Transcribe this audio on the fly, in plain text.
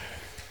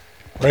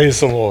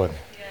Praise the Lord.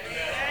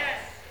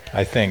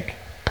 I think.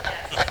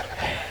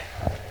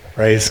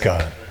 Praise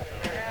God.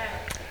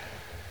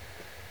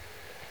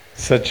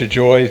 Such a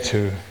joy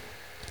to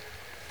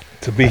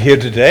be here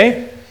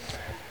today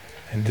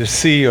and to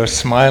see your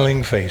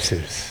smiling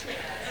faces.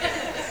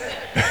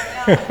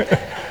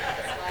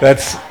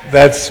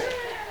 That's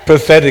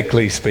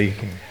pathetically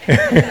speaking.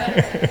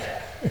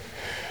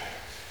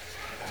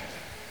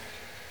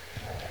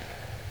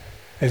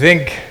 I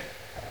think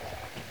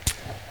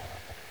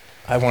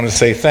I want to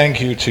say thank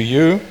you to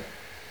you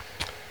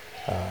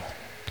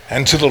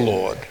and to the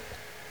Lord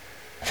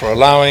for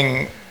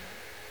allowing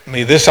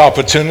me this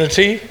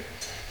opportunity.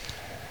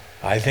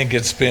 I think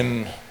it's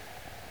been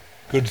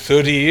good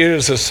 30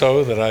 years or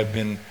so that I've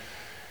been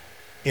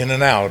in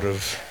and out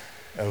of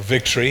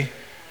Victory.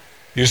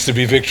 Used to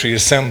be Victory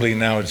Assembly,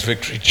 now it's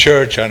Victory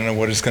Church. I don't know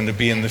what it's going to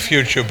be in the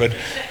future, but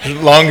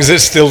as long as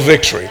it's still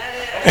Victory.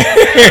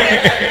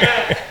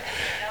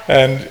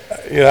 And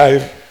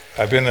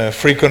I've been a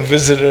frequent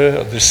visitor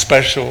of this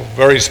special,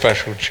 very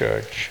special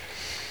church.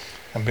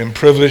 I've been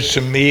privileged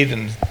to meet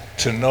and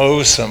to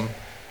know some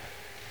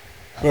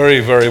very,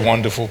 very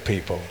wonderful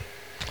people.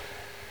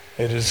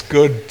 It is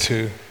good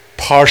to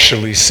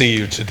partially see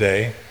you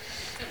today.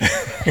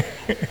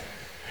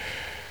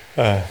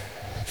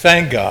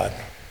 Thank God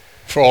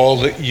for all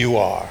that you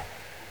are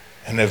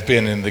and have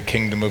been in the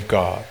kingdom of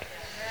God.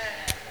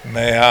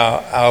 May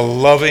our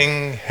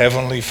loving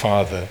Heavenly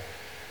Father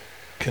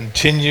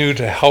continue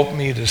to help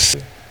me to see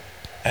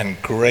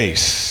and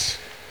grace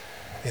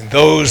in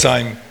those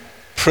I'm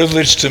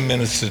privileged to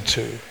minister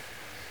to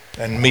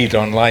and meet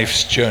on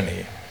life's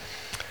journey.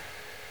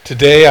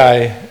 Today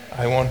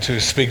I want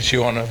to speak to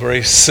you on a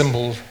very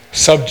simple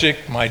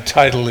subject. My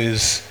title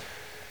is,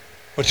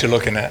 what you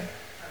looking at?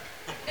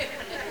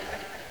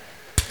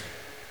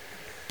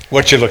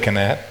 What you looking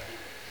at?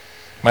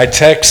 My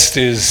text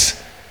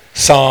is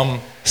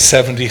Psalm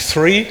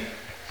 73.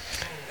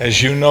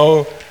 As you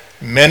know,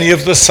 many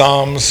of the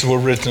Psalms were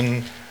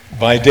written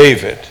by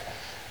David,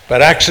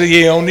 but actually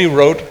he only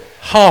wrote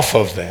half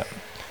of them.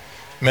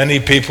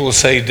 Many people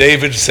say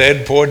David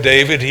said, poor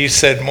David, he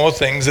said more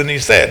things than he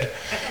said,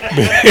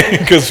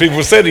 because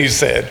people said he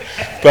said.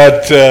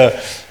 But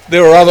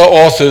there are other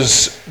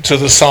authors to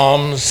the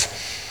Psalms,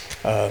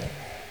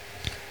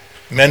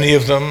 many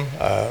of them,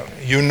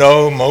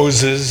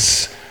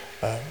 Moses,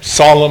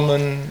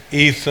 Solomon,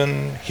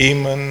 Ethan,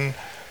 Heman,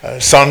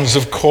 sons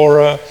of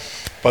Korah.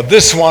 But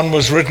this one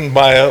was written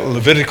by a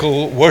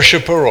Levitical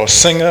worshiper or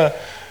singer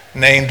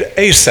named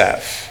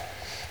Asaph.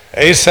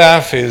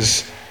 Asaph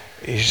is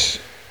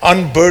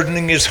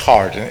unburdening his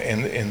heart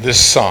in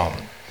this psalm.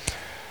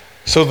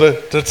 So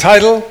the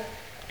title,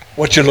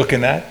 what you're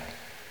looking at,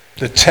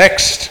 the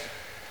text,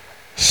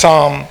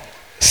 Psalm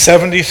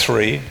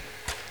 73,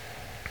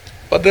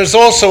 but there's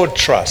also a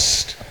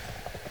trust.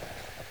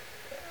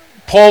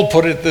 Paul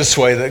put it this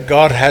way, that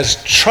God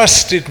has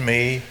trusted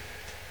me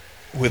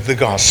with the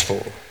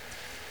gospel.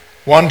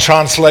 One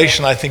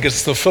translation, I think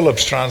it's the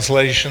Phillips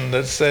translation,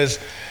 that says,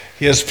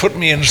 he has put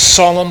me in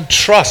solemn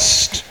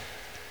trust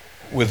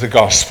with the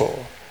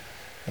gospel.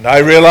 And I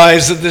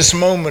realize that this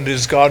moment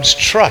is God's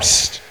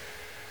trust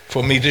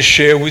for me to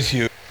share with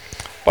you.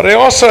 But I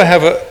also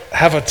have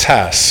a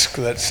task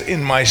that's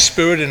in my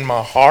spirit, in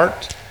my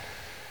heart.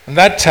 And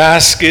that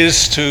task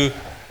is to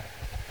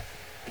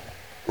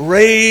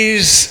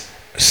raise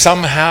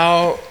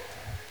somehow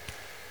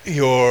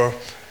your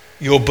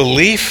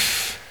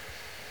belief,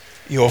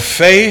 your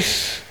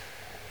faith,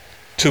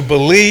 to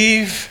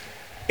believe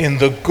in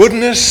the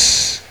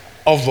goodness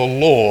of the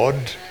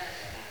Lord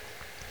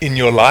in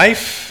your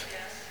life,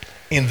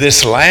 in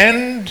this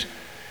land.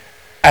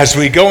 As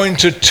we go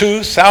into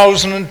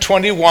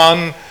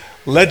 2021,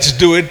 let's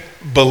do it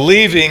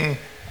believing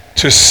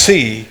to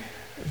see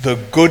the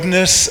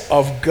goodness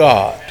of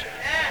God.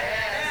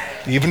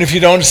 Even if you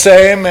don't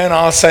say amen,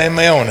 I'll say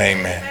my own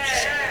amen.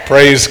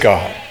 Praise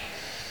God.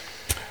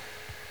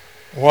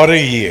 What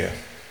a year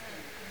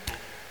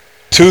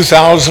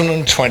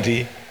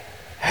 2020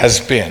 has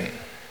been.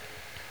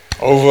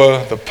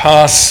 Over the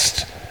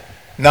past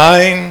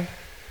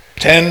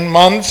 9-10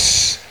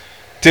 months,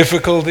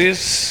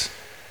 difficulties,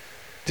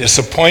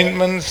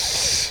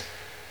 disappointments,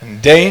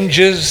 and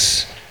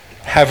dangers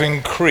have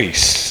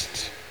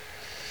increased.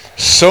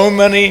 So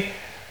many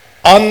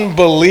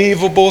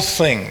unbelievable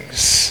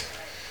things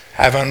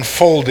have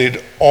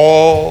unfolded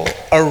all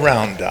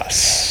around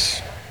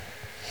us.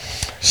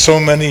 So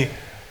many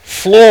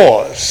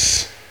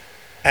flaws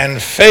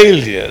and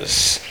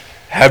failures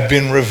have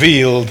been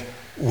revealed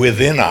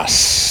within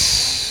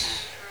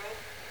us.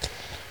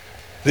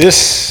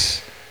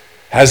 This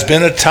has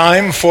been a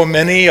time for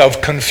many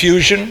of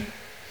confusion,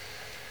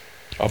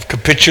 of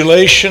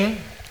capitulation,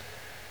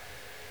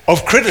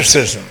 of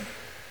criticism.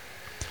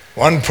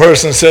 One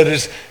person said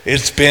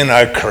it's been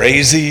a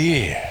crazy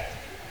year.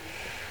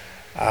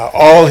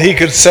 All he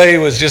could say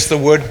was just the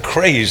word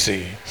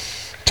crazy.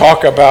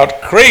 Talk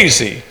about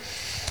crazy.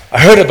 I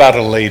heard about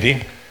a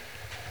lady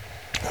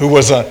who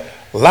was a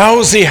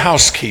lousy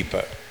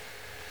housekeeper.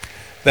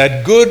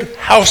 That good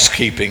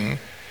housekeeping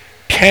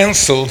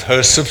canceled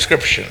her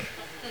subscription.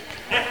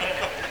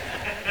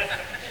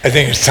 I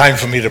think it's time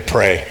for me to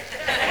pray.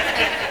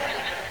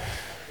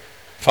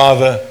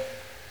 Father,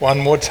 one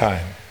more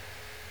time,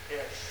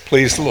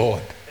 please,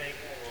 Lord,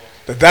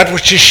 that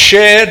which is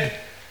shared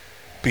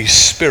be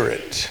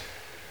spirit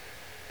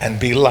and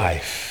be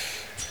life.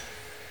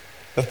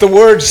 Let the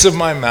words of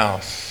my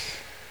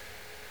mouth,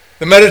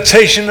 the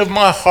meditation of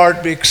my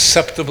heart be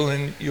acceptable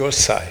in your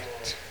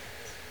sight.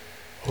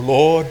 O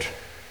Lord,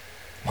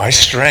 my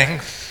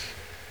strength,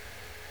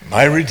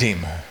 my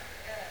Redeemer.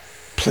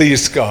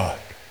 Please, God,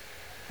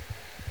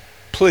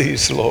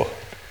 please, Lord,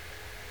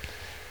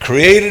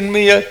 create in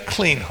me a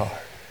clean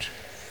heart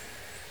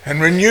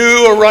and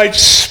renew a right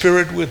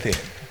spirit within,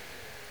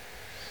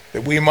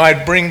 that we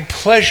might bring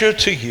pleasure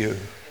to you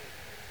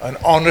and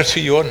honor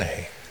to your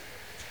name.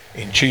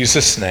 In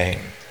Jesus' name,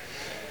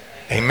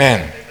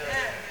 amen.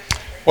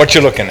 What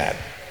you looking at?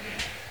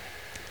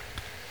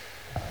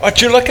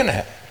 What you looking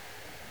at?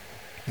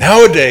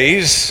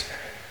 Nowadays,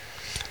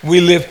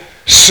 we live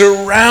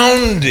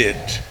surrounded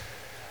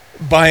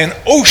by an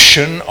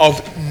ocean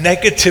of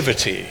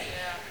negativity,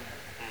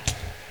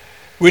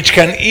 which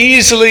can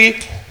easily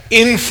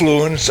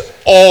influence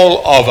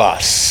all of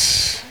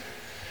us.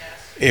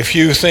 If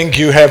you think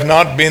you have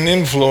not been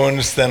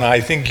influenced, then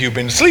I think you've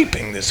been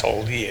sleeping this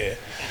whole year.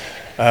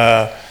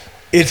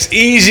 It's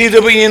easy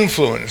to be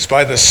influenced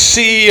by the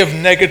sea of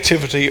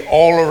negativity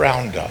all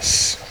around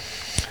us.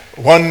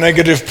 One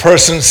negative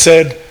person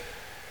said,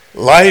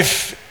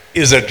 "Life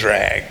is a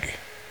drag.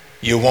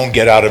 You won't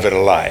get out of it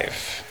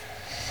alive."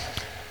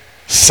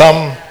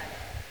 Some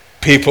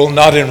people,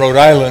 not in Rhode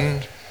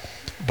Island,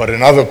 but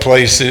in other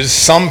places,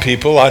 some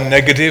people are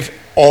negative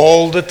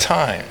all the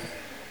time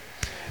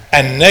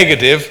and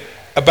negative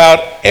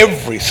about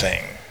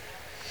everything.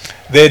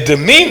 Their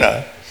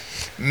demeanor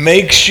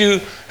makes you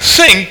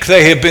think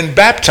they have been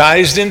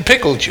baptized in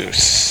pickle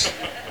juice.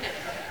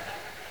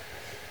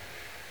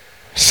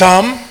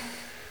 Some,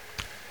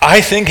 I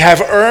think, have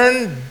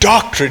earned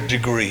doctorate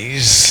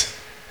degrees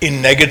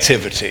in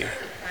negativity.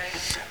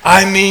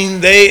 I mean,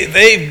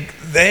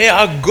 they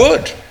are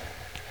good.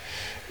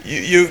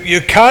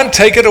 You can't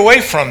take it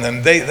away from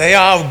them. They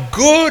are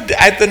good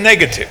at the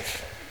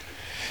negative.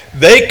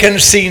 They can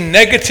see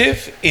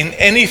negative in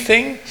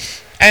anything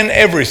and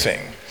everything.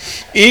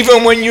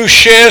 Even when you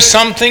share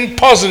something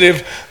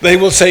positive, they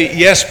will say,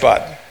 "Yes,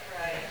 but."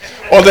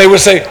 Or they will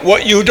say,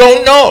 "What you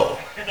don't know."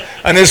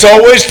 And it's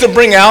always to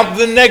bring out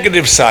the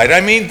negative side. I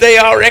mean, they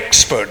are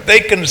expert. They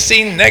can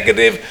see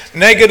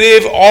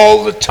negative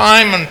all the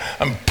time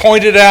and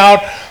point it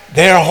out.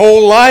 Their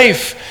whole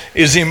life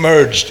is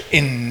immersed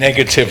in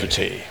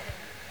negativity.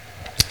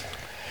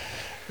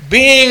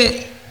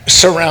 Being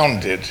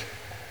surrounded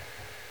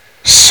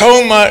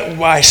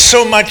by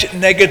so much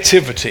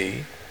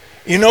negativity,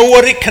 you know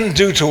what it can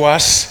do to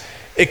us?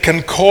 It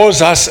can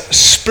cause us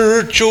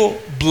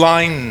spiritual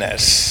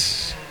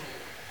blindness.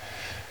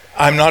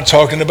 I'm not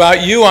talking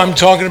about you, I'm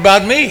talking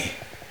about me.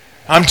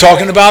 I'm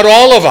talking about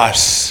all of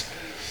us.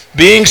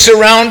 Being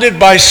surrounded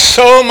by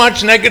so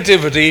much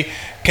negativity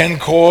can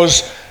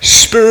cause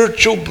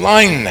spiritual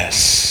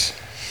blindness.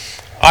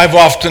 I've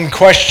often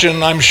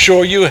questioned, I'm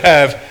sure you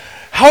have,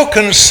 how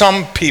can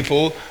some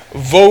people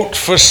vote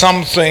for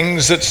some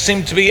things that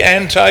seem to be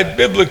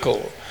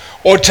anti-biblical,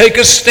 or take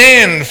a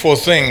stand for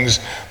things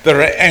that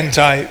are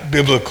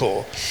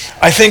anti-biblical?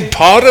 I think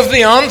part of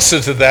the answer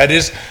to that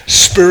is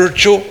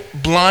spiritual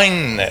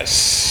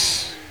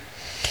blindness.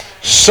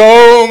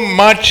 So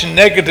much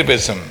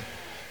negativism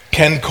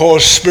can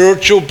cause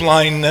spiritual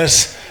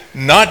blindness,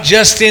 not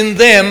just in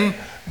them,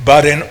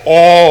 but in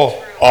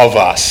all of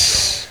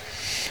us.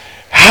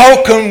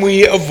 How can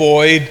we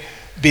avoid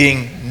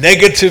being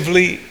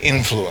negatively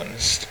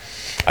influenced?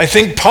 I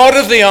think part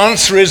of the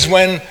answer is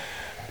when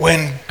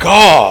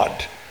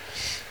God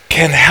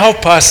can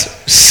help us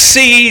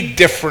see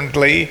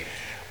differently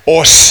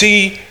or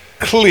see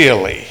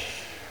clearly.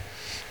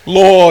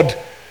 Lord,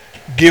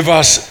 give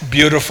us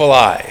beautiful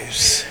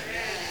eyes.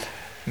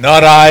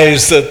 Not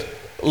eyes that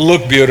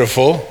look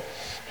beautiful,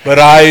 but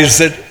eyes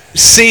that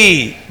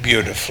see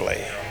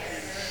beautifully.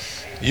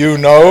 You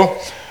know,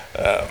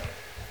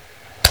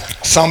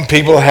 some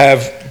people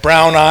have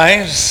brown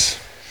eyes.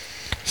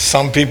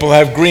 Some people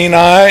have green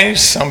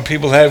eyes. Some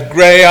people have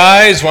gray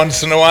eyes.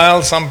 Once in a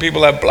while, some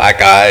people have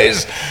black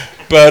eyes.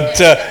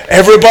 But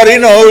everybody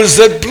knows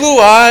that blue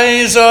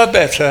eyes are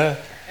better.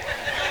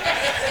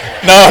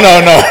 No.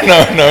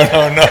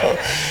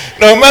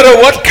 No matter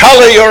what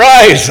color your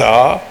eyes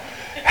are,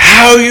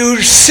 how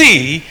you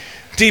see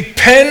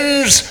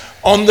depends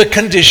on the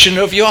condition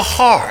of your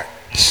heart.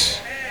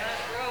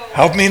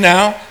 Help me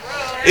now.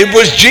 It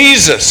was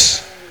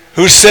Jesus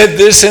who said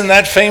this in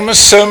that famous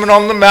Sermon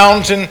on the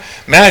Mount in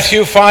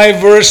Matthew 5,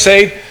 verse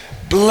 8,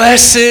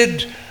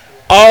 "Blessed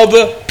are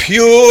the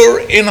pure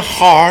in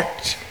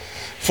heart,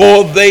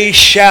 for they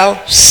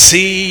shall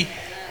see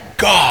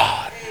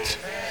God."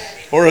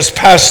 Or as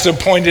Pastor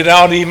pointed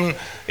out, even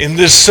in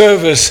this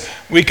service,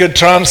 we could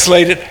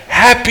translate it,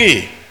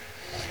 happy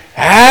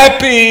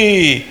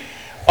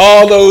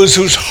are those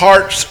whose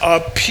hearts are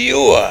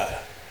pure,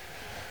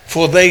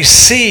 for they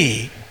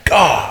see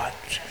God.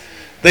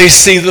 They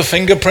see the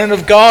fingerprint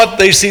of God.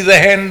 They see the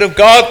hand of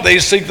God. They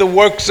see the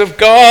works of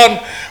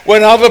God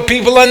when other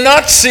people are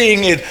not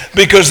seeing it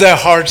because their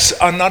hearts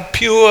are not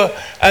pure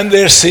and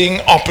they're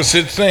seeing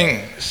opposite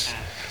things.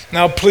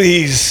 Now,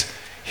 please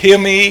hear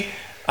me.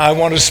 I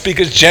want to speak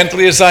as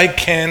gently as I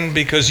can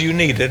because you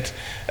need it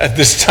at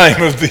this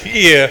time of the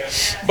year.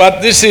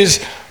 But this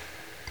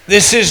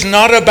is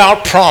not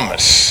about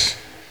promise.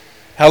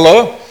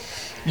 Hello?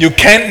 You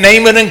can't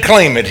name it and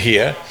claim it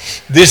here.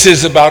 This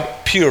is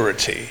about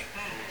purity.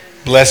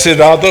 Blessed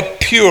are the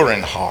pure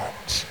in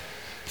heart,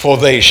 for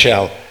they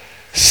shall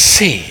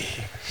see.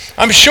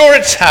 I'm sure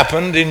it's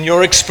happened in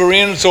your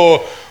experience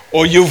or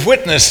you've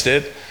witnessed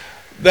it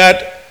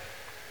that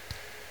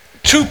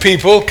two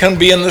people can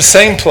be in the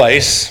same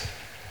place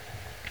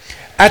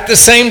at the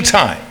same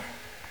time.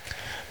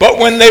 But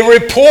when they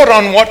report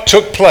on what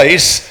took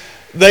place,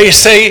 they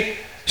say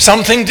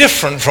something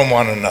different from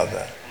one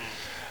another.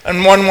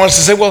 And one wants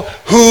to say, well,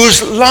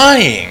 who's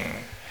lying?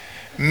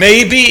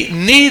 Maybe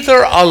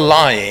neither are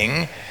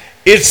lying.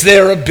 It's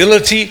their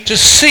ability to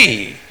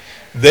see.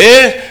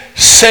 They're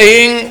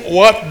saying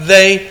what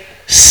they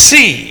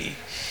see.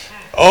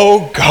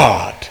 Oh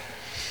God,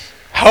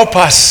 help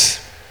us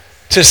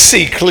to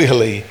see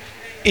clearly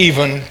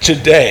even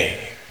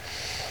today.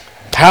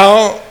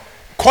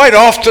 Quite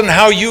often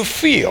how you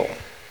feel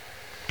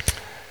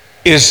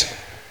is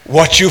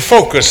what you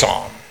focus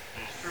on.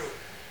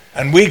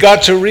 And we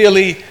got to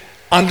really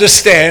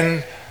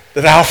understand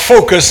that our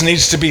focus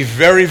needs to be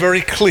very, very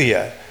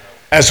clear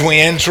as we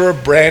enter a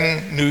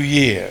brand new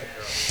year.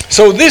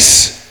 So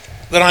this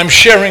that I'm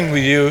sharing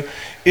with you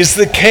is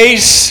the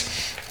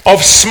case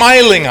of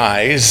smiling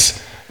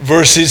eyes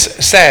versus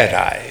sad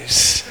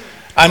eyes.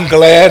 I'm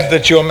glad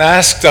that your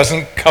mask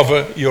doesn't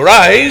cover your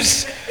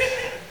eyes.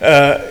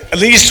 At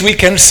least we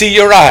can see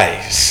your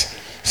eyes.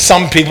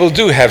 Some people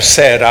do have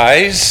sad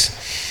eyes.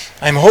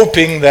 I'm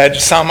hoping that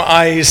some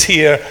eyes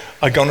here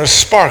are going to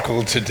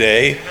sparkle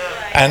today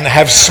and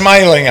have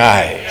smiling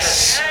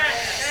eyes.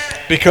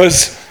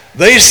 Because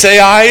they say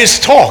eyes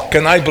talk,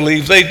 and I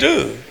believe they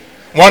do.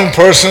 One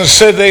person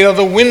said they are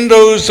the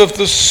windows of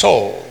the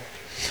soul.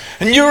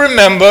 And you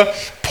remember,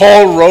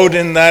 Paul wrote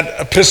in that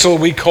epistle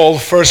we call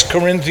 1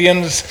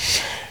 Corinthians,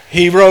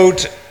 he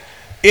wrote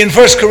in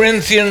 1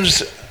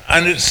 Corinthians,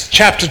 and it's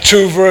chapter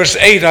 2, verse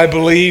 8, I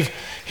believe,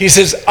 he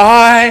says,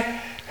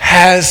 eye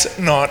has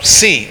not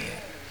seen.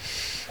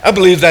 I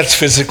believe that's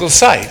physical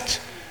sight.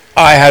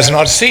 Eye has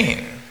not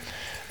seen.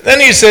 Then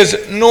he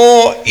says,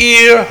 nor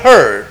ear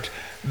heard.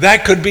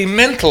 That could be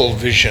mental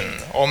vision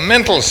or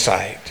mental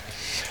sight.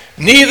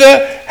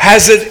 Neither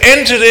has it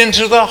entered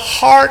into the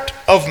heart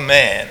of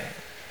man.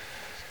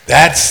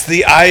 That's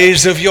the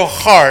eyes of your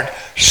heart,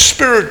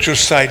 spiritual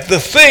sight, the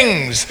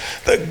things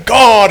that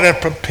God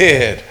had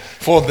prepared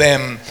for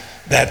them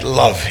that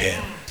love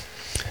him.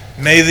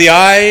 May the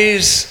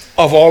eyes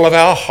of all of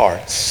our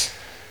hearts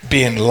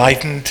be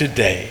enlightened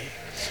today.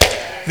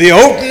 The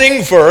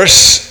opening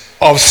verse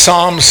of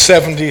Psalm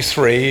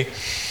 73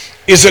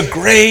 is a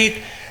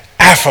great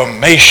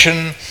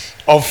affirmation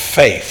of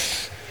faith.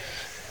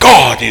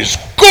 God is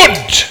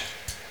good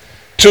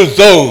to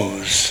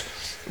those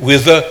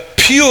with a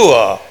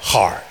pure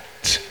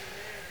heart.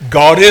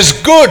 God is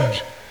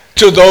good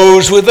to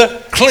those with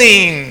a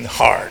clean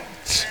heart.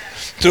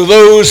 To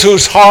those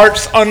whose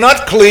hearts are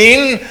not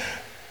clean,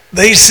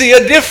 they see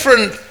a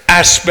different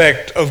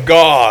aspect of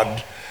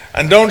God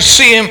and don't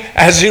see him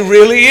as he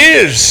really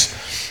is.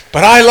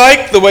 But I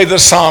like the way the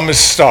psalmist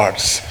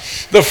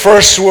starts. The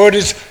first word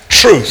is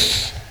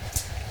truth.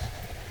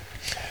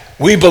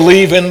 We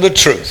believe in the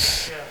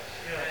truth.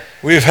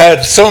 We've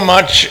had so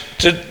much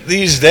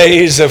these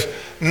days of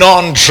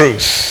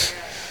non-truth,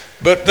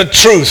 but the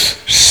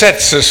truth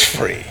sets us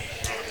free.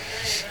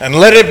 And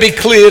let it be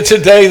clear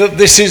today that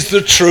this is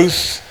the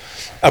truth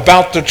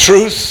about the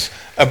truth,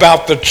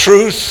 about the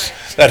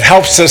truth that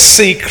helps us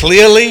see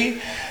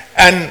clearly.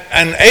 And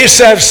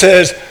Asaph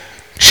says,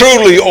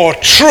 truly or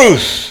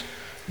truth,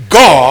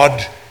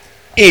 God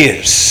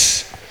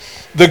is.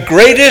 The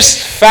greatest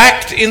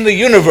fact in the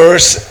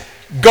universe,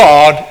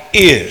 God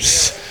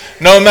is.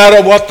 No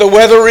matter what the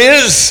weather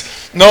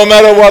is, no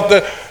matter what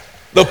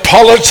the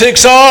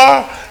politics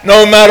are,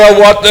 no matter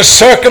what the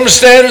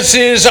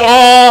circumstances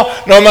are,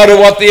 no matter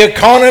what the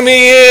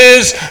economy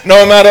is,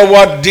 no matter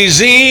what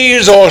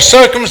disease or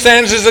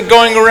circumstances are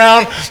going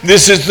around,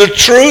 this is the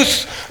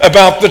truth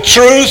about the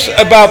truth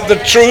about the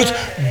truth.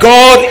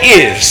 God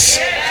is.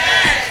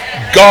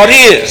 God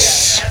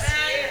is.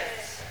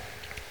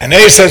 And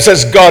Asaph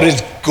says God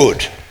is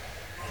good.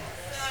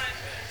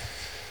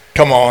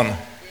 Come on.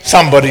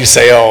 Somebody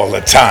say all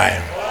the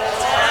time.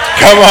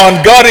 Come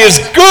on. God is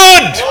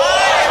good.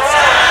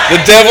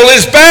 The devil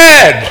is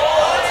bad.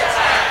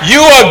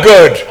 You are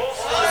good.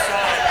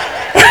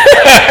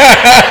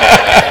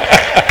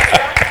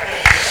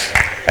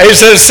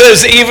 Asaph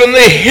says even the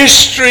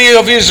history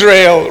of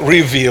Israel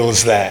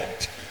reveals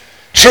that.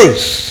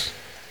 Truth.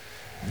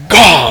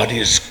 God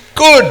is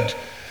good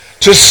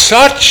to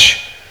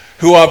such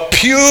who are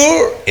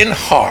pure in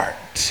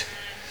heart,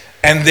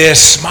 and their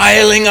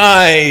smiling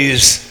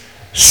eyes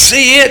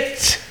see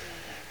it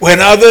when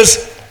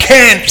others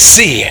can't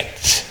see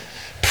it.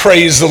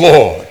 Praise the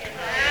Lord.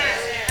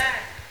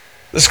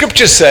 The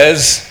scripture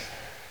says,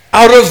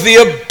 out of the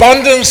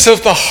abundance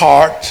of the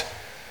heart,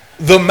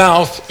 the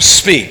mouth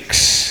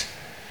speaks.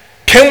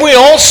 Can we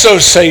also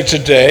say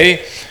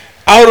today,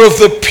 out of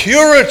the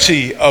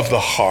purity of the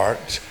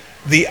heart,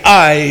 the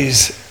eyes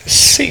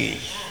see?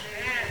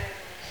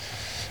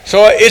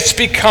 So it's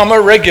become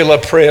a regular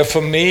prayer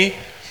for me.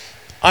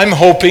 I'm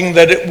hoping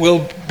that it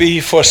will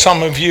be for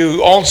some of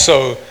you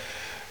also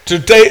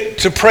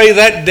to pray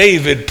that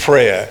David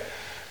prayer,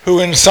 who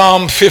in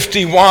Psalm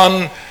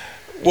 51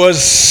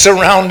 was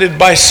surrounded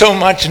by so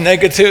much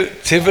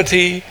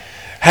negativity,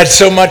 had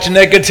so much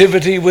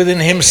negativity within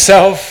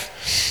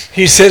himself.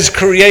 He says,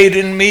 create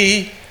in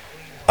me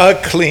a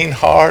clean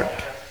heart,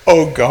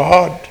 O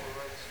God,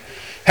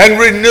 and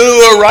renew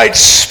a right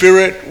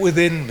spirit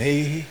within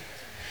me.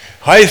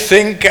 I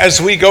think as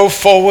we go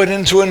forward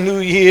into a new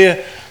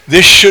year,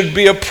 this should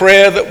be a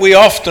prayer that we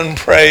often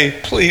pray.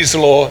 Please,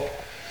 Lord,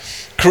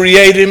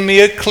 create in me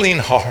a clean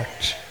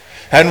heart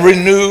and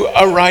renew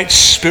a right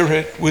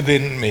spirit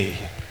within me.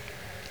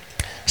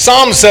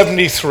 Psalm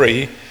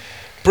 73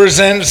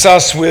 presents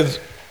us with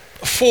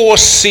 4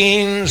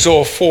 scenes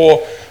or 4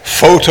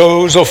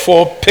 photos or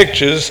 4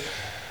 pictures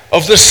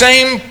of the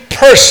same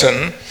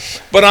person,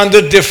 but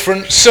under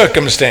different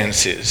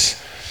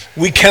circumstances.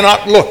 We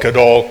cannot look at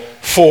all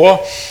 4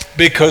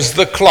 because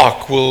the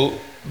clock will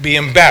be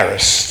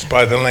embarrassed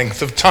by the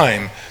length of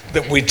time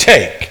that we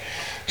take.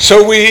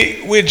 So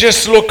we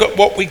just look at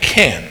what we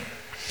can.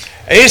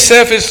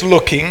 Asaph is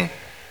looking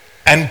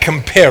and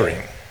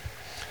comparing.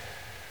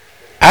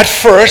 At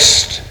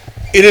first,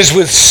 it is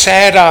with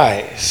sad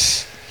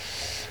eyes.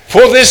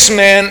 For this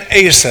man,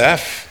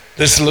 Asaph,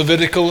 this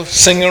Levitical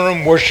singer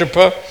and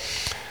worshiper,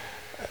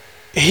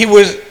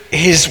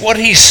 what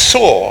he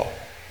saw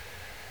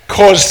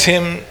caused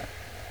him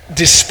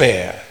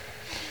despair.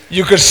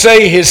 You could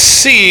say his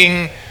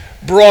seeing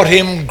brought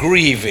him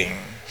grieving.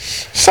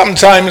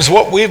 Sometimes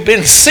what we've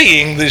been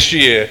seeing this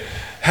year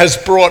has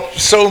brought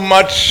so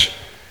much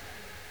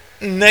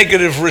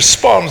negative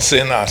response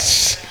in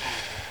us.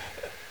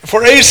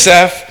 For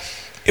Asaph,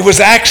 it was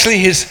actually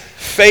his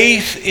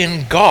faith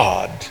in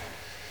God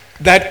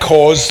that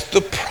caused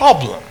the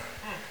problem,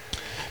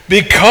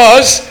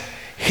 because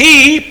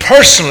he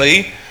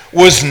personally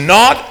was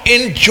not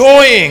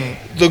enjoying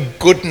the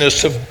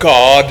goodness of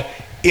God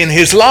in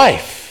his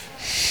life.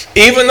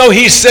 Even though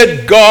he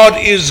said God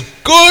is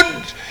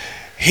good,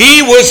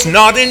 he was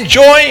not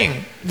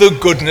enjoying the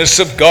goodness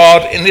of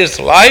God in his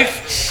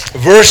life.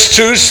 Verse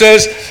 2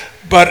 says,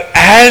 but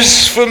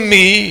as for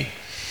me,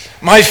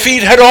 my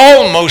feet had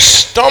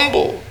almost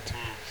stumbled.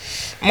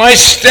 My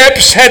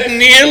steps had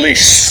nearly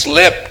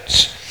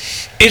slipped.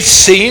 It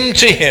seemed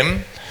to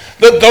him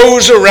that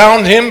those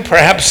around him,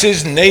 perhaps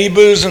his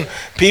neighbors and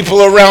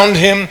people around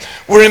him,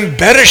 were in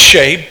better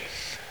shape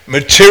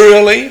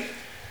materially,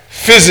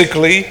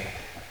 physically,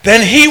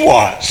 than he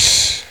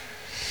was.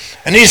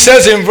 And he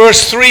says in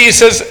verse 3, he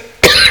says,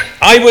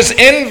 I was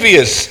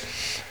envious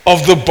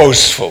of the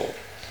boastful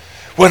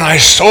when I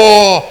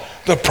saw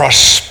the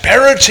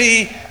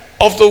prosperity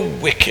of the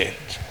wicked.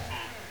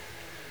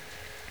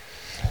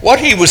 What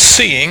he was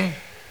seeing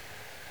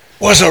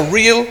was a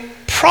real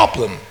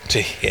problem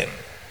to him.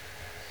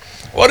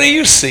 What are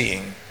you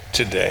seeing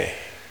today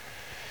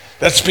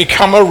that's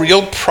become a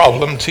real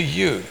problem to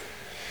you?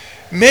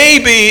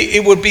 Maybe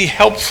it would be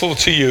helpful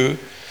to you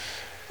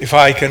if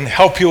I can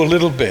help you a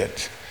little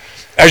bit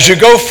as you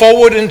go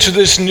forward into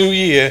this new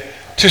year,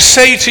 to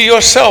say to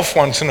yourself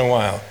once in a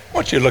while,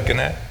 what you looking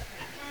at?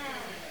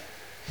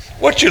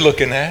 What you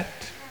looking at?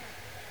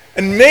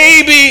 And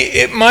maybe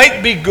it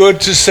might be good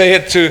to say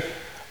it to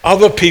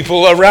other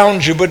people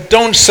around you, but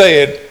don't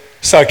say it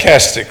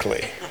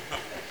sarcastically.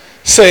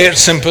 Say it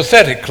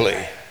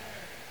sympathetically.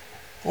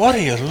 What are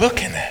you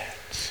looking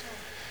at?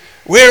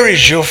 Where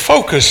is your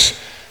focus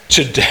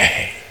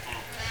today?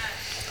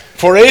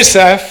 For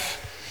Asaph,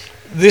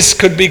 this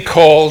could be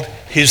called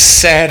his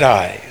sad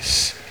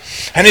eyes.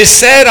 And his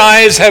sad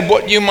eyes had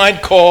what you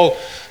might call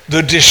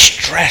the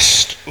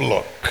distressed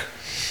look.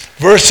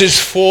 Verses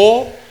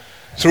 4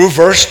 through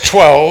verse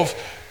 12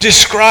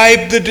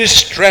 describe the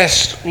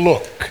distressed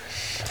look.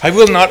 I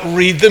will not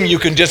read them. You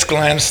can just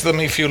glance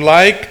them if you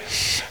like.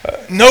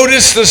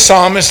 Notice the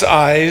psalmist's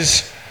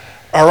eyes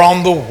are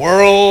on the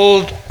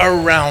world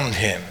around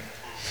him.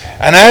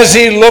 And as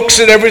he looks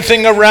at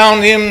everything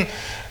around him,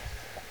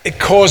 it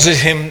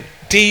causes him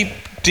deep,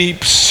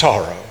 deep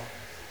sorrow.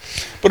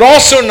 But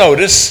also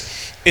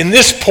notice, in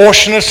this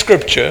portion of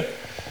Scripture,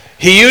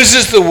 he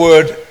uses the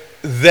word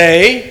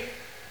they,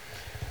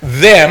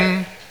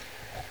 them,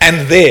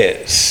 and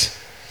theirs.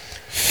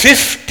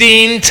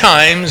 15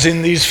 times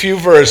in these few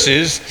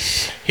verses,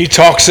 he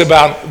talks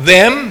about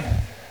them,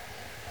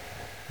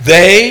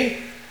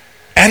 they,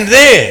 and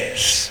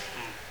theirs.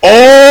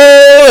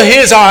 All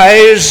his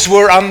eyes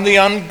were on the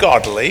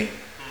ungodly.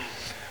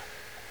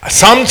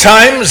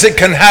 Sometimes it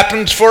can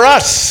happen for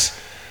us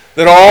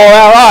that all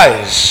our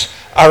eyes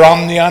are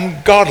on the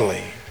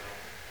ungodly.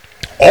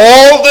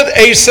 All that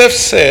Asaph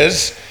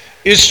says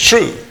is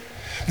true.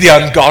 The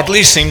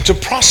ungodly seem to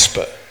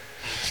prosper.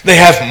 They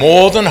have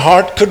more than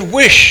heart could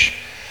wish.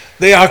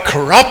 They are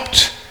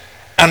corrupt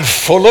and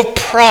full of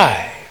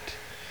pride.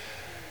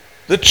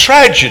 The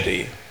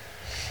tragedy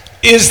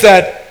is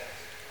that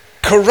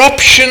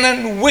corruption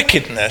and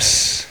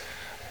wickedness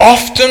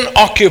often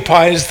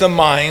occupies the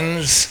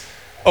minds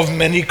of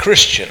many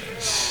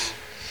Christians.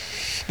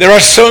 There are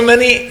so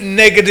many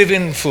negative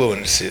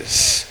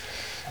influences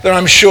that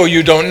I'm sure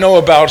you don't know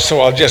about,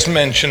 so I'll just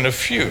mention a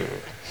few.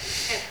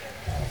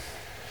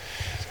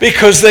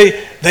 Because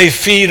they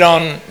feed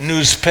on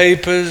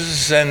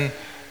newspapers and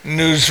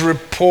news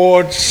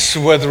reports,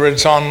 whether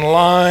it's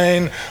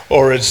online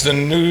or it's the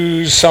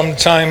news.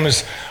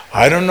 Sometimes,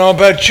 I don't know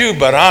about you,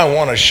 but I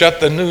want to shut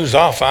the news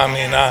off. I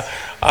mean,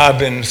 I've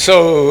been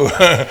so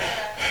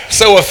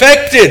so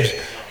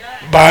affected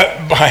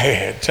by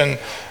it. And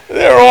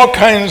there are all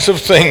kinds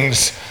of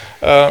things.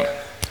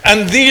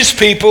 And these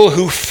people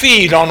who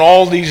feed on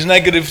all these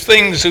negative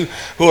things, who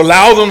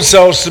allow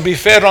themselves to be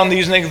fed on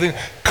these negative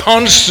things,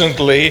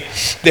 constantly,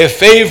 their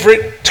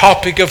favorite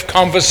topic of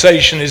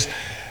conversation is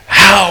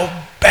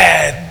how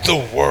bad the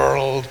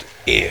world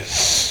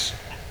is.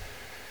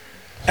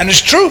 And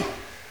it's true.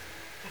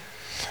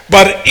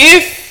 But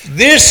if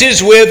this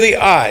is where the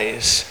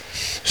eyes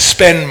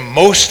spend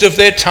most of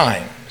their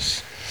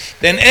times,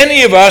 then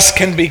any of us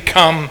can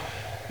become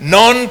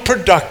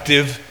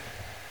non-productive,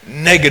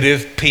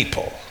 negative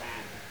people.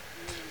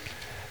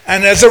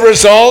 And as a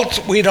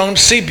result, we don't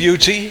see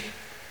beauty,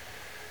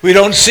 we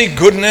don't see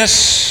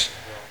goodness,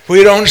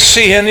 we don't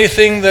see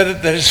anything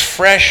that is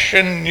fresh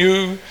and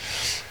new.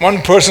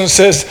 One person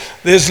says,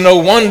 there's no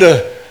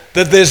wonder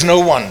that there's no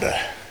wonder.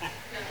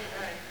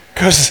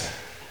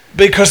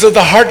 Because of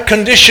the heart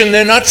condition,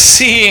 they're not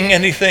seeing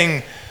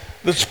anything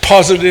that's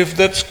positive,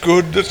 that's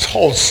good, that's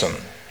wholesome.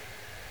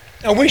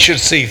 Now, we should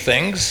see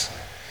things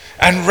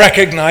and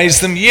recognize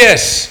them,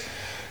 yes,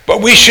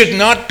 but we should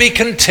not be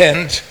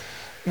content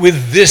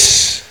with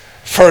this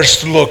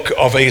first look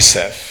of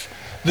Asaph.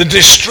 The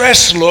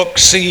distressed look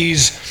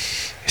sees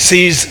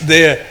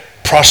their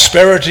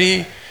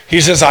prosperity.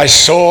 He says, I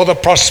saw the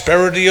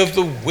prosperity of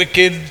the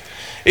wicked.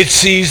 It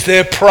sees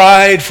their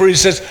pride, for he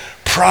says,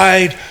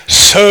 pride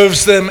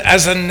serves them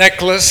as a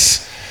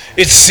necklace.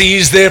 It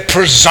sees their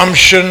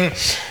presumption.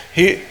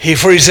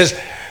 For he says,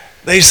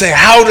 they say,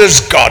 how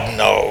does God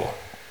know?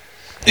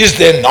 Is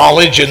there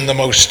knowledge in the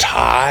Most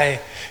High?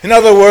 In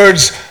other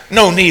words,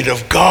 no need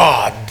of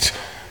God.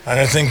 And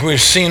I think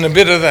we've seen a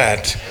bit of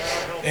that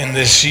in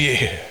this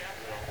year.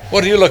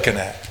 What are you looking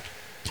at?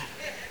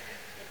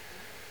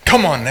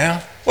 Come on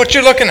now. What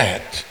you looking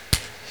at?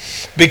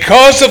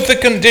 Because of the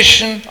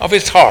condition of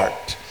his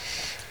heart,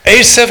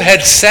 Asaph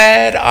had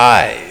sad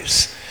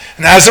eyes,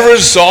 and as a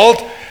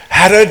result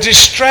had a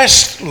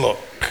distressed look.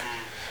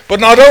 But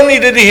not only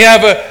did he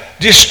have a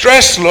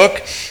distressed look,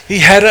 he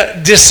had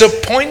a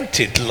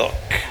disappointed look.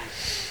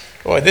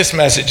 Boy, this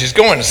message is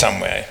going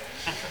somewhere.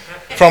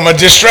 From a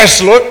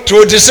distressed look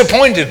to a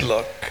disappointed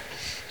look.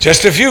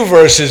 Just a few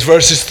verses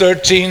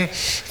 13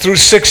 through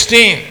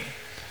 16.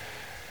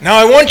 Now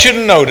I want you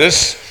to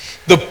notice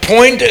the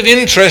point of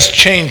interest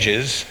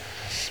changes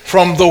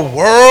from the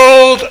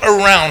world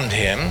around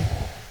him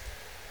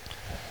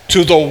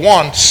to the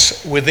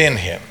wants within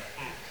him.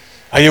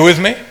 Are you with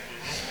me?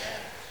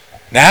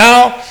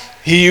 Now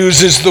he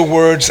uses the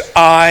words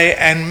I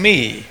and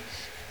me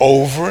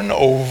over and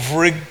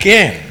over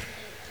again.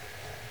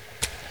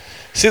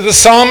 See, the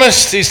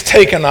psalmist is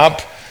taken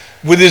up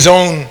with his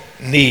own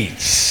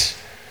needs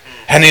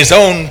and his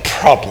own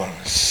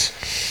problems.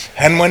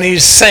 And when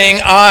he's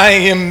saying, I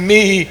am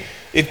me,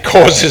 it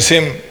causes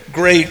him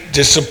great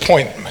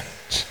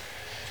disappointment.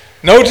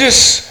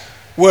 Notice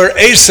where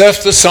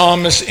Asaph the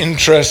psalmist's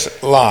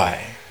interests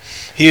lie.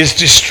 He is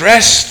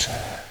distressed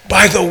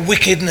by the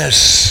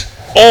wickedness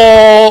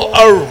all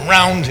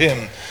around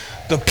him,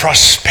 the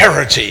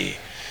prosperity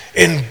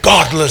in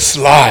godless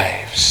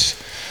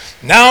lives.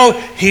 Now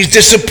he's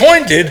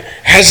disappointed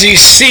as he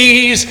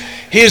sees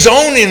his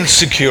own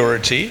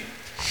insecurity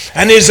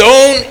and his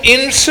own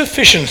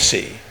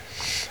insufficiency.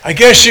 I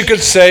guess you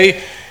could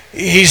say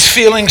he's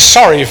feeling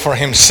sorry for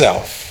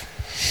himself.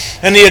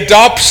 And he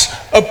adopts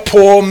a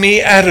poor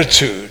me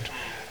attitude.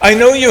 I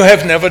know you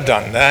have never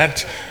done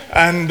that,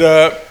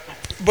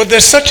 but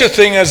there's such a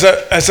thing as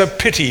a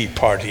pity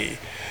party.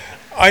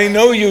 I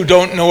know you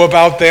don't know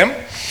about them,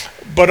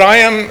 but I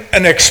am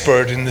an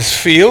expert in this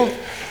field.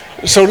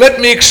 So let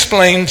me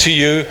explain to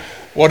you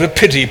what a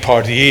pity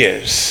party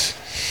is.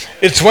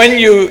 It's when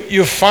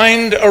you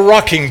find a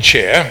rocking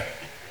chair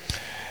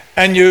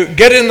and you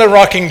get in the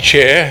rocking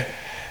chair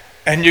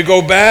and you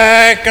go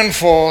back and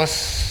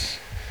forth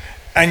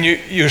and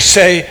you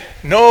say,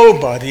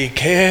 nobody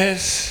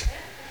cares,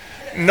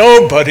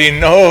 nobody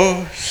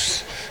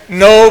knows,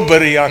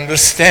 nobody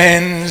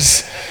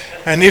understands.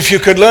 And if you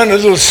could learn a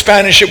little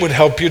Spanish, it would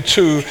help you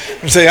too.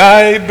 And say,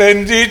 ay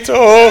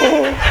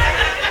bendito.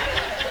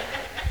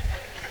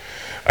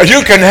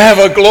 You can have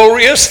a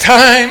glorious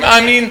time.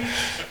 I mean,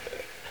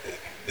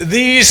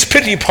 these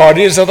pity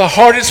parties are the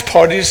hardest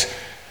parties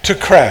to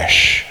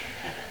crash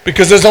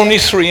because there's only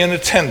 3 in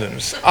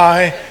attendance: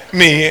 I,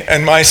 me,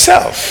 and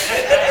myself.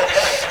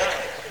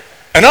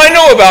 And I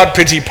know about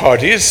pity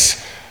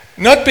parties,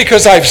 not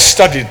because I've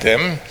studied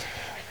them,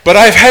 but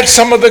I've had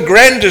some of the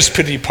grandest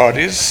pity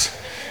parties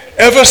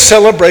ever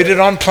celebrated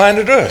on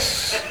planet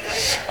Earth.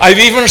 I've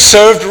even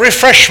served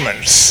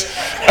refreshments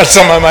at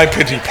some of my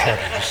pity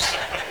parties.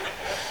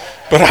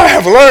 But I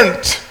have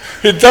learned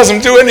it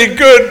doesn't do any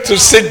good to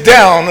sit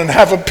down and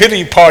have a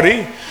pity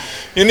party.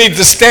 You need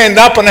to stand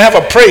up and have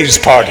a praise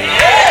party.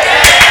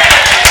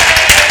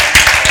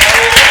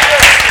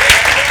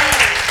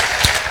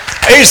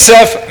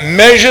 Asaph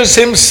measures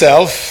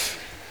himself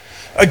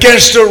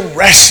against a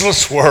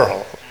restless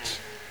world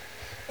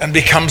and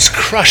becomes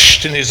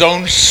crushed in his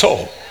own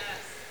soul.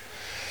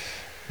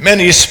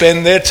 Many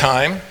spend their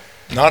time,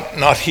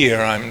 not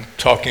here, I'm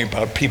talking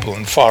about people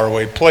in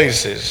faraway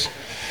places,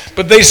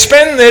 but they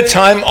spend their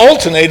time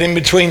alternating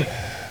between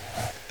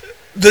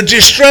the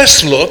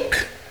distressed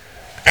look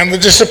and the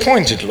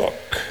disappointed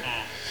look.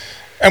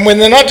 And when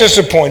they're not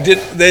disappointed,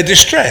 they're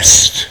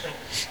distressed.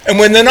 And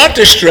when they're not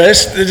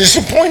distressed, they're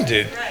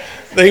disappointed.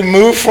 They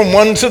move from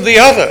one to the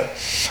other.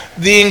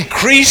 The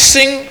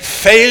increasing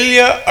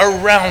failure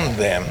around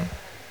them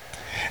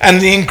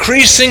and the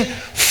increasing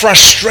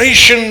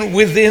frustration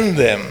within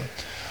them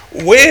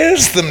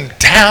wears them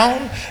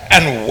down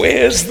and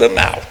wears them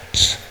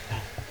out.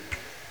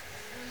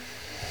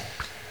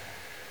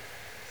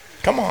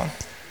 Come on.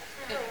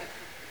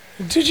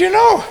 Did you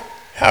know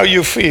how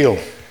you feel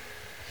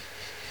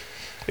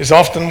is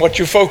often what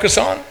you focus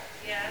on?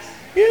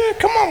 Yeah,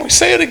 come on, we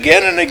say it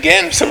again and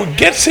again so it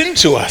gets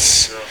into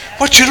us.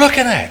 What you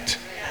looking at?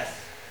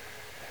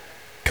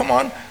 Come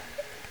on.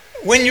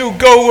 When you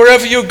go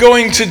wherever you're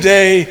going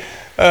today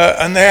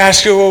and they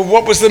ask you, well,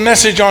 what was the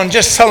message on?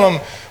 Just tell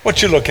them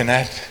what you're looking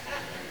at.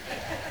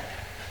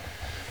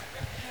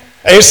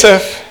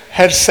 Asaph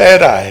had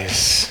sad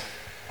eyes.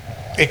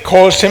 It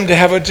caused him to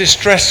have a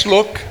distressed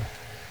look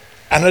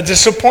and a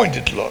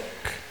disappointed look.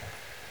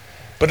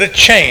 But a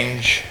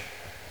change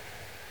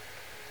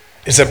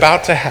is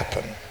about to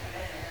happen.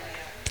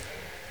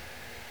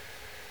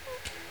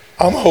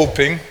 I'm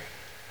hoping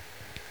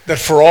that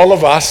for all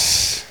of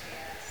us,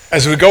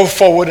 as we go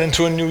forward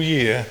into a new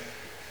year,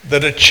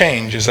 that a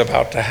change is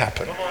about to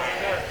happen.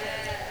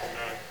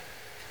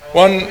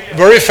 One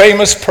very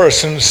famous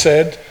person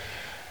said,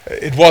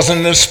 it wasn't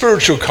in a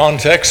spiritual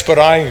context, but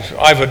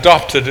I've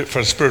adopted it for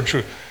a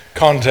spiritual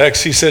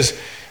context. He says,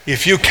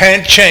 if you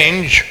can't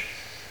change,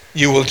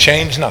 you will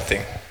change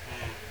nothing.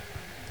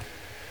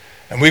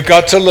 And we've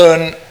got to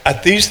learn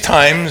at these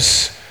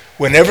times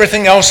when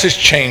everything else is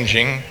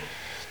changing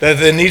that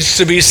there needs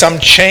to be some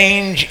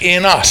change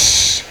in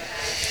us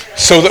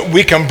so that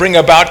we can bring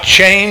about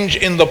change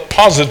in the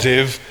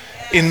positive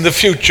in the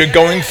future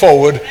going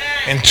forward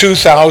in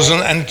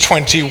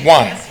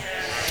 2021.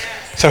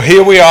 So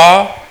here we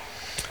are.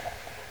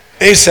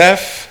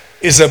 Asaph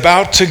is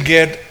about to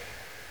get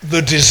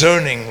the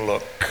discerning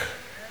look.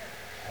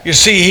 You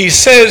see, he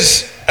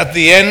says at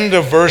the end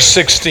of verse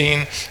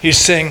 16, he's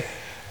saying,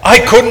 I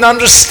couldn't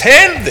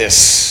understand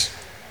this.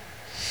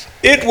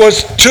 It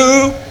was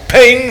too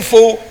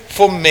painful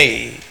for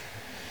me.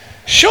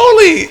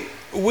 Surely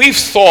we've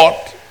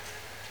thought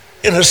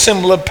in a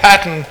similar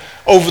pattern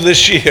over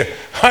this year.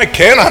 I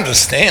can't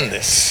understand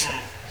this.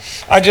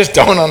 I just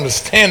don't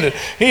understand it.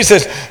 He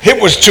says,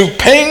 it was too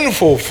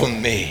painful for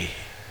me.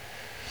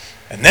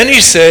 And then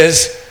he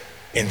says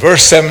in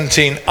verse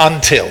 17,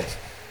 until.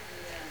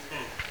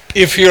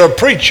 If you're a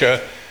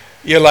preacher,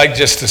 you like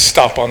just to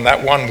stop on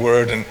that one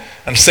word and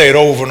say it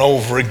over and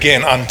over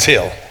again,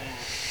 until.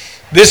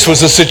 This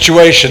was a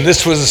situation,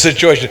 this was a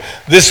situation,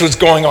 this was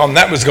going on,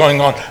 that was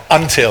going on,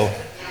 until.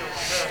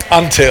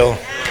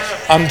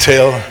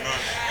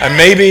 And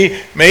maybe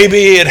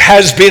it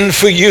has been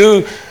for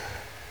you,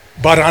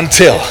 but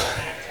until.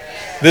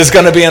 There's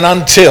going to be an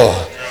until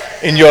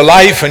in your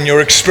life and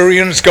your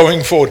experience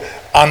going forward.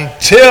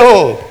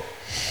 Until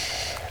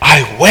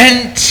I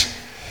went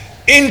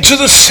into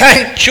the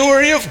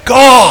sanctuary of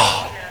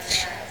God.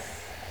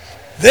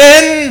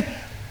 Then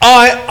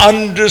I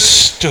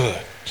understood.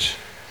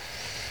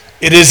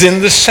 It is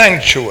in the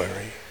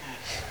sanctuary.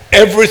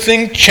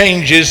 Everything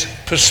changes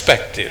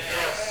perspective.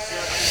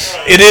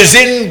 It is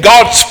in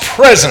God's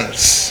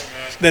presence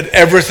that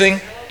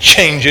everything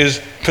changes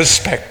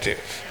perspective.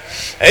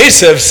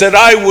 Asaph said,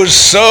 I was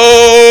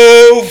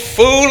so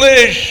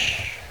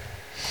foolish.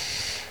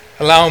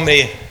 Allow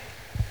me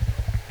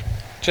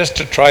just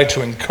to try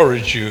to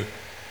encourage you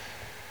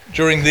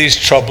during these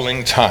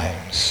troubling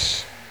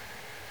times.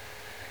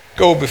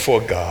 Go before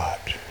God.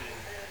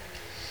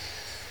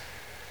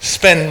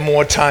 Spend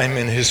more time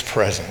in His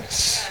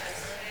presence.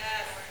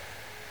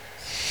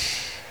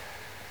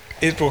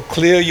 It will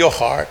clear your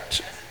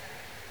heart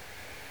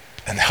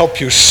and help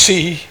you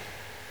see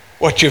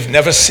what you've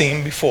never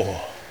seen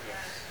before.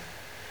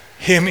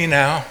 Hear me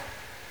now.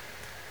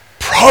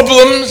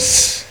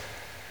 Problems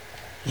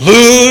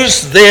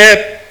lose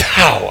their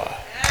power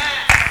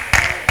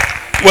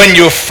when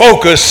you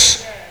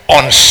focus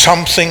on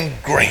something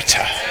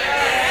greater.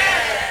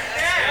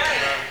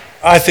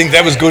 I think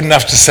that was good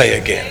enough to say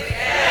again.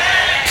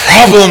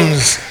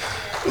 Problems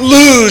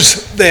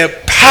lose their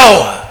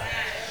power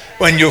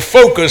when you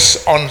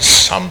focus on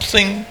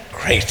something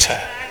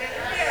greater.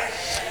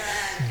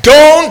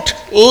 Don't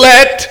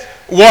let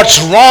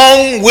what's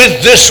wrong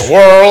with this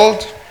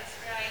world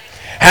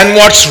and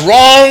what's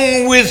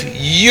wrong with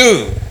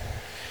you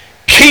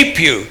keep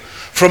you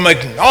from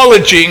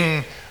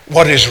acknowledging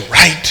what is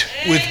right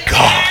with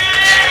God.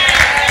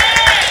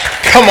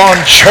 Come on,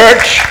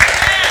 church.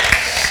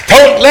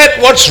 Don't let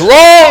what's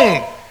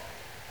wrong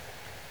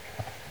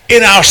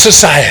in our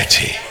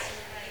society,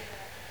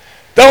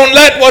 don't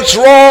let what's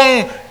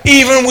wrong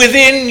even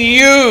within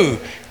you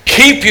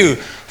keep you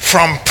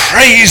from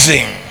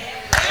praising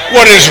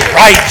what is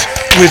right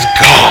with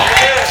God.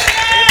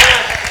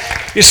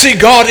 You see,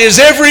 God is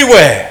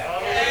everywhere,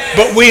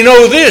 but we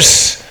know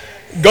this: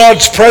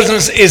 God's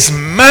presence is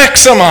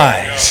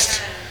maximized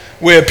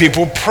where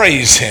people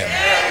praise Him.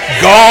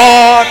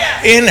 God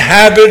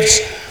inhabits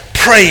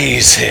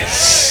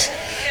praises.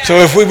 So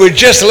if we would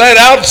just let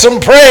out some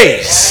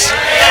praise,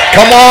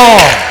 come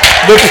on,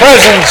 the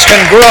presence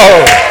can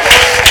grow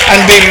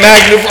and be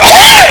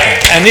magnified.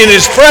 And in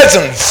His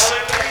presence,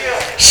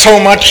 so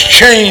much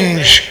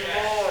change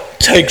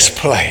takes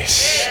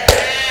place.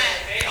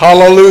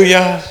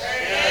 Hallelujah,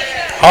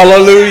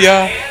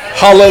 hallelujah,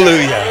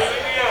 hallelujah.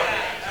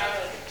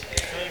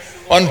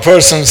 One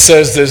person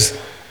says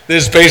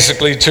there's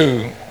basically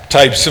two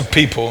types of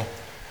people: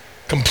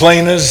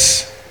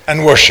 complainers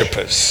and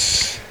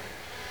worshipers.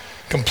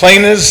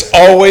 Complainers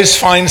always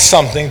find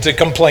something to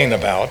complain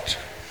about.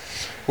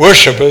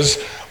 Worshipers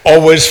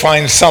always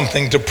find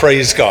something to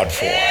praise God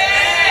for.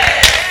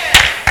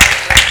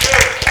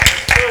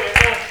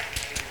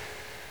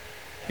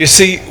 You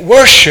see,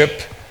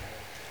 worship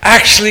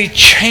actually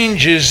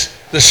changes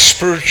the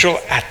spiritual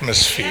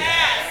atmosphere.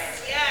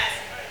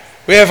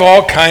 We have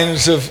all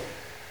kinds of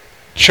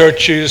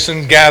churches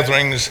and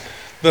gatherings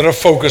that are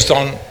focused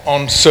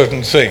on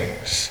certain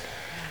things.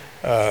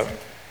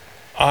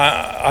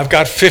 I've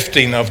got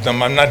 15 of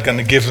them. I'm not going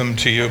to give them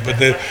to you, but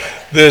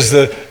there's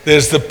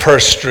the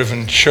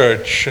purse-driven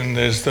church, and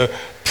there's the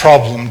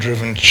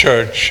problem-driven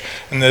church,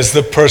 and there's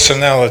the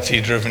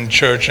personality-driven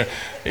church.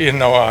 You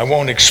know, I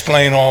won't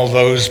explain all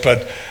those,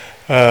 but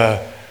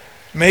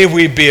may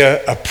we be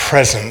a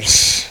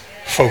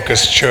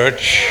presence-focused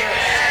church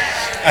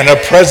and a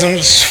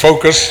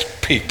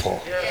presence-focused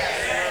people.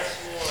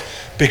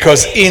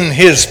 Because in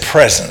His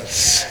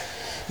presence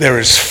there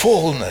is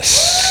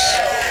fullness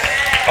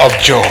of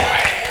joy.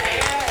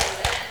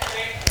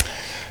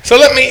 So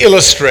let me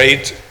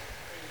illustrate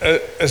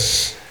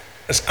as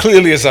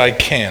clearly as I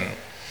can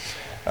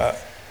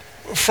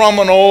from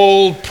an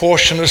old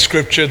portion of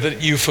Scripture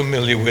that you're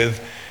familiar with.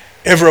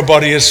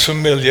 Everybody is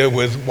familiar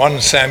with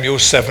 1 Samuel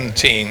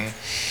 17.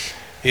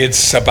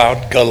 It's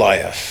about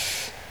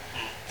Goliath,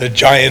 the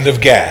giant of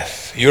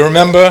Gath. You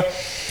remember?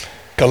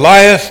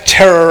 Goliath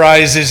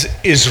terrorizes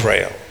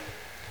Israel.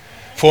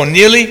 For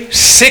nearly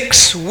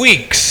 6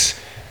 weeks,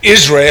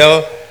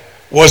 Israel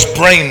was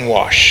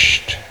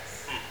brainwashed.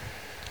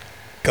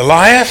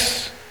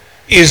 Goliath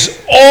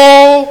is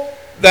all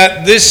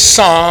that this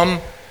psalm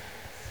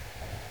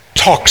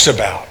talks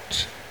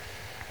about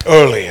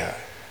earlier.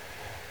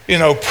 You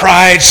know,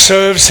 pride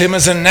serves him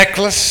as a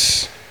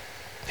necklace.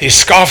 He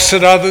scoffs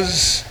at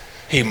others.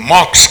 He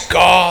mocks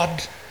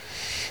God.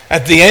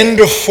 At the end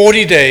of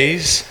 40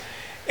 days,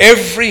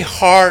 every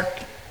heart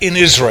in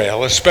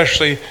Israel,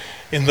 especially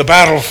in the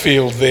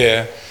battlefield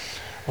there,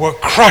 were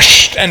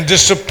crushed and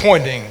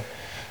disappointing,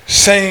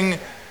 saying,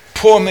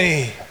 "Poor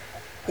me,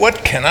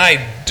 what can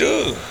I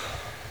do?"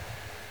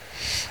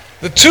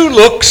 The two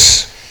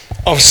looks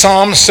of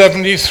Psalm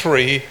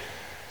 73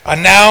 are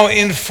now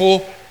in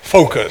full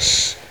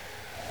focus: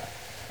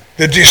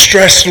 the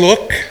distressed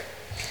look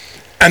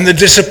and the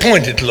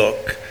disappointed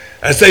look.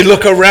 As they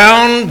look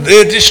around,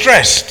 they're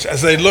distressed.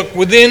 As they look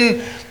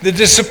within, they're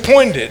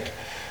disappointed.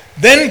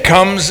 Then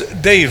comes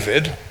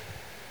David,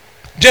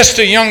 just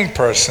a young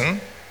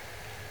person.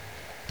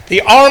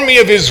 The army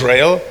of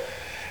Israel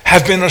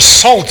have been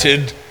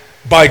assaulted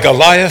by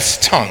Goliath's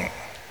tongue.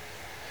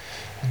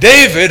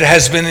 David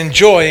has been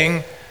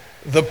enjoying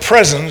the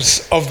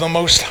presence of the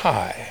Most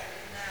High.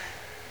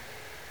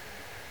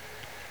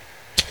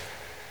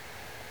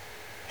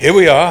 Here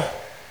we are,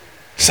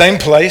 same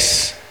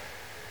place,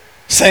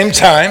 same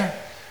time,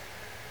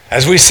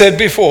 as we said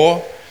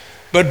before,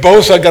 but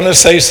both are going to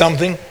say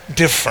something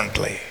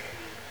differently.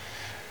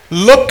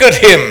 Look at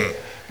him,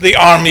 the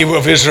army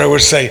of Israel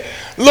would say.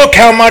 Look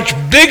how much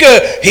bigger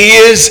he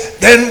is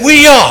than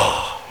we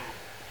are.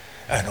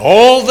 And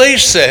all they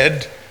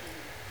said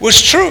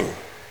was true.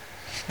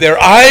 Their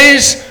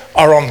eyes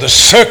are on the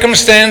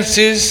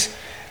circumstances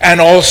and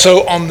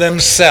also on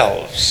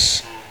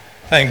themselves.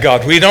 Thank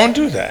God we don't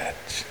do that.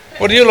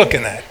 What are you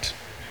looking at?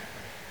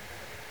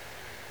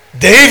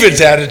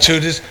 David's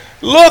attitude is,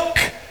 look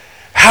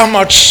how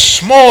much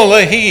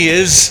smaller he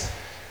is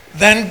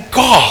than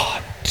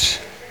God.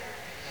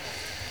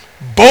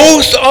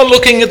 Both are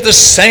looking at the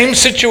same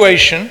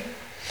situation,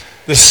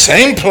 the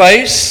same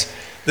place,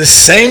 the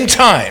same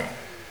time.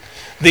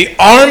 The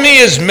army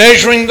is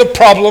measuring the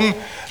problem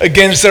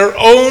against their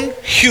own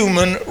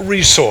human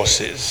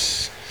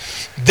resources.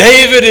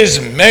 David is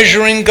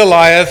measuring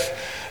Goliath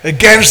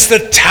against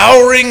the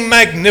towering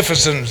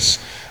magnificence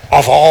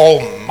of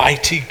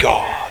Almighty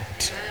God.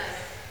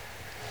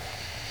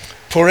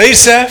 For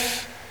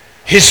Asaph,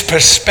 his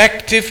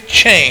perspective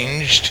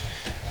changed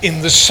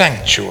in the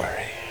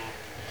sanctuary.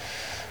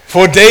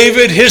 For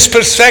David, his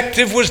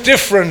perspective was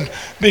different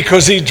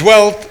because he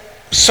dwelt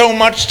so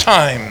much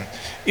time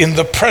in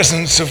the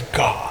presence of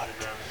God.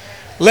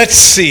 Let's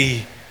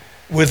see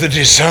with a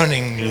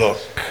discerning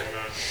look.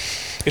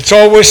 It's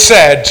always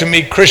sad to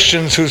meet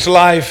Christians whose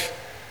life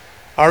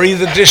are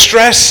either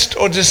distressed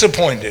or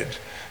disappointed.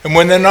 And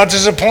when they're not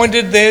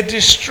disappointed, they're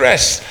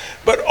distressed.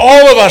 But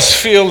all of us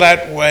feel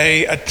that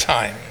way at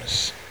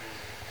times.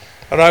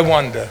 But I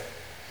wonder,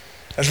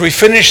 as we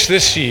finish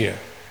this year,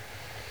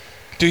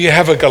 do you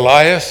have a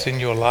Goliath in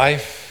your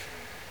life?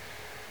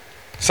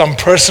 Some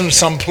person,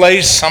 some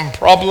place, some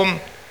problem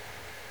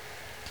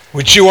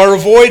which you are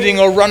avoiding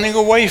or running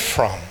away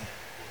from?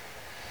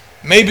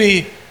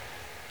 Maybe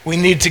we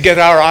need to get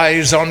our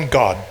eyes on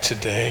God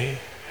today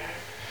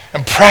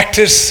and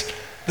practice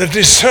the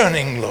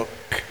discerning look.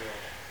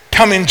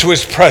 Come into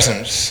his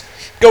presence.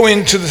 Go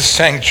into the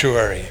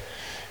sanctuary.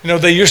 You know,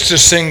 they used to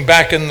sing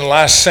back in the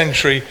last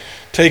century,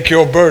 take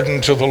your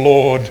burden to the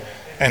Lord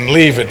and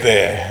leave it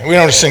there. We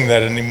don't sing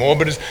that anymore,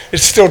 but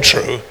it's still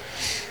true.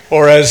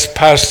 Or as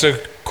Pastor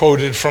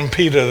quoted from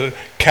Peter,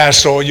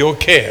 cast all your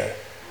care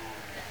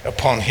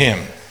upon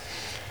him.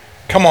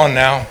 Come on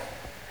now.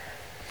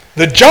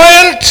 The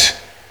giant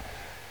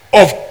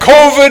of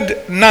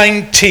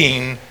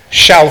COVID-19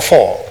 shall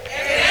fall.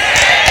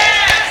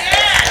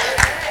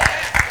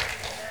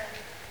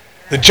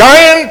 The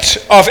giant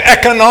of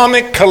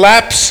economic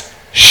collapse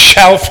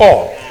shall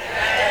fall.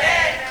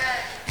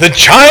 The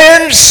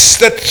giants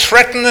that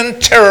threaten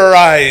and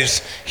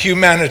terrorize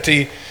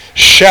humanity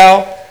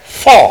shall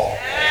fall.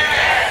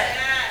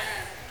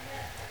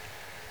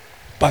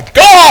 But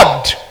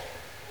God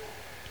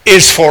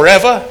is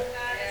forever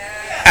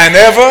and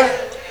ever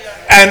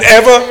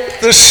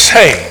the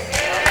same.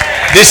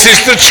 This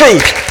is the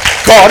truth.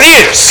 God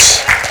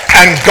is,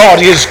 and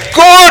God is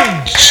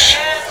good.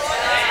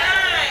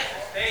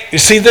 You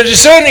see, the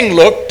discerning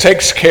look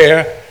takes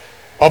care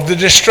of the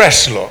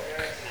distressed look.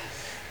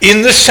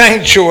 In the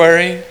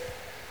sanctuary,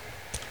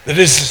 the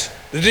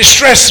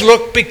distressed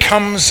look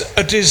becomes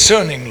a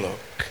discerning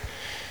look.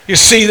 You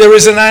see, there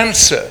is an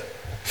answer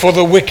for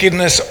the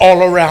wickedness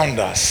all around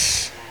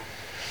us.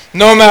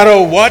 No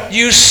matter what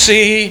you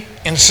see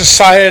in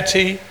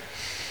society,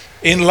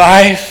 in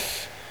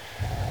life,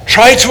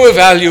 try to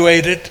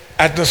evaluate it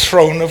at the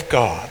throne of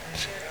God.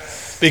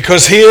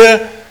 Because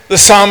here the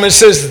psalmist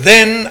says,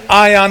 then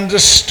I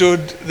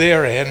understood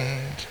their end.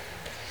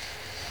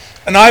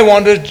 And I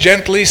want to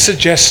gently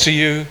suggest to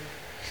you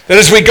that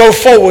as we go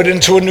forward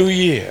into a new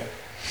year,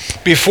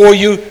 before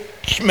you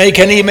make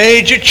any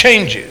major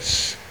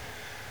changes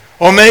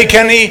or make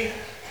any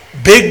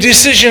big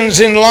decisions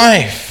in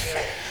life,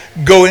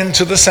 go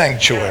into the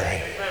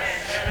sanctuary.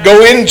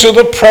 Go into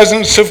the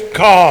presence of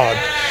God.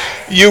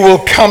 You will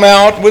come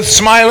out with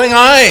smiling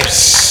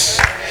eyes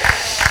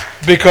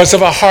because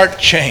of a heart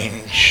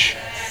change.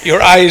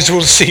 Your eyes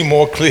will see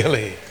more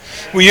clearly.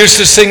 We used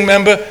to sing,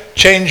 remember,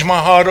 change my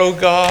heart, O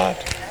God,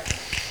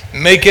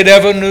 make it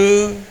ever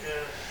new.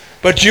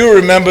 But you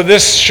remember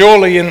this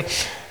surely in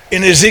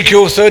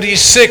Ezekiel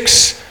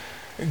 36,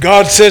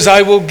 God says,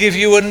 I will give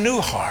you a new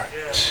heart.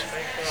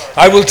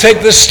 I will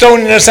take the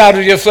stoniness out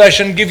of your flesh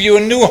and give you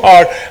a new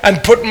heart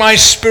and put my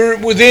spirit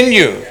within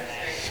you.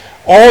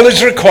 All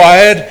that's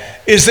required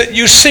is that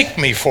you seek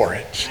me for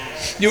it.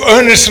 You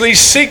earnestly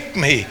seek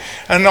me.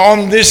 And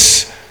on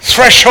this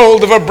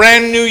threshold of a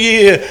brand new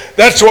year,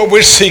 that's what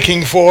we're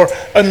seeking for,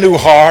 a new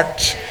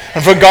heart.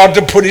 And for God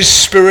to put his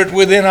spirit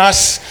within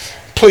us.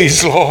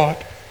 Please, Lord.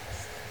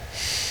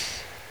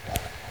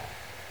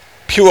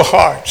 Pure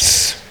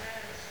hearts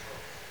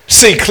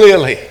see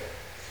clearly.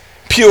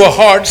 Pure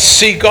hearts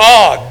see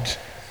God.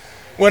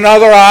 When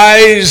other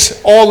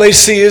eyes, all they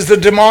see is the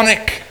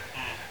demonic.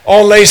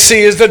 All they see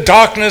is the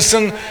darkness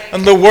and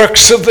the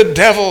works of the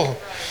devil.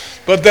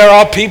 But there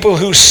are people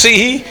who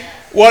see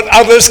what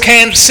others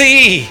can't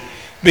see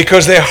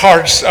because their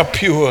hearts are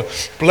pure.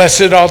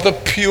 Blessed are the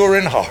pure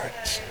in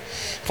heart,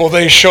 for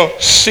they shall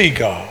see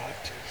God.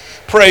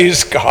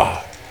 Praise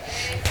God.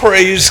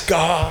 Praise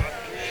God.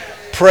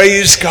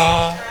 Praise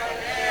God.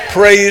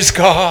 Praise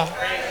God.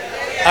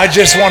 I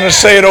just want to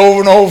say it over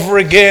and over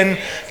again.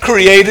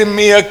 Create in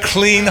me a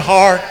clean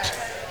heart,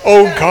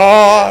 O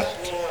God,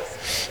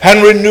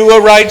 and renew a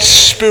right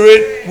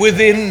spirit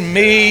within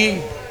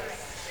me.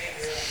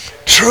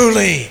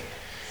 Truly,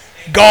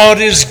 God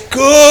is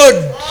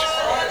good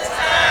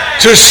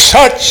to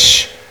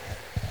such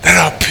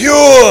that are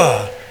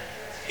pure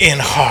in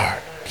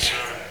heart.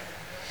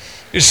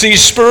 You see,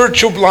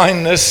 spiritual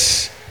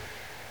blindness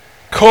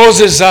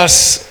causes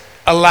us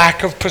a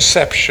lack of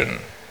perception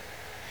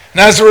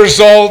And as a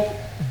result,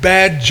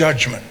 bad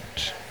judgment.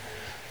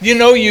 You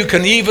know, you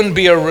can even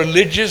be a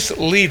religious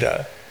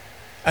leader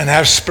and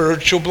have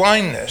spiritual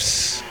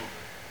blindness.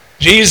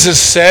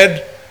 Jesus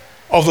said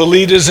of the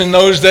leaders in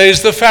those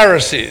days, the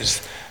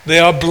Pharisees, they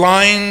are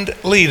blind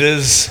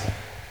leaders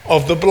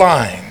of the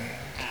blind.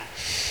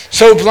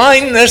 So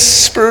blindness,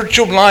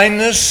 spiritual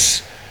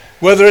blindness,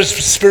 whether it's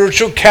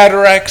spiritual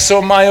cataracts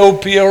or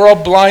myopia or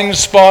blind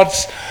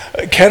spots,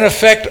 can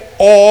affect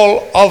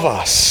all of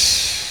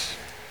us.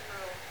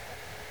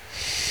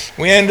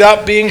 We end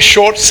up being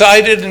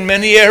short-sighted in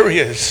many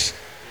areas.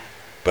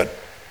 But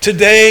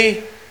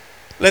today,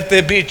 let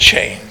there be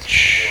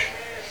change.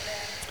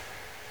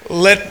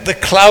 Let the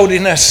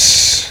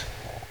cloudiness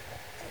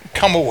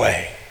come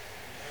away.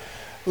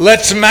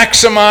 Let's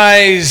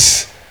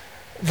maximize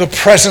the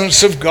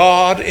presence of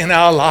God in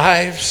our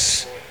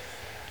lives.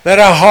 Let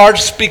our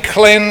hearts be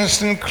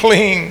cleansed and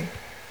clean.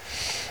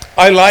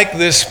 I like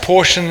this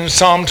portion in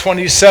Psalm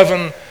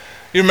 27.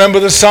 You remember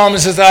the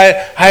psalmist says, I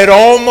had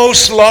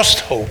almost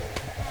lost hope.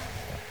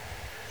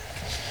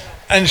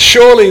 And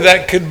surely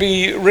that could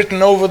be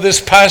written over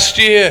this past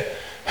year.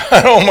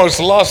 I almost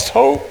lost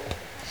hope.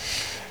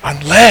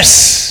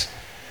 Unless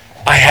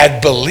I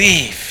had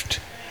believed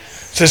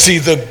to see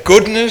the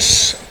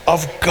goodness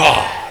of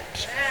God.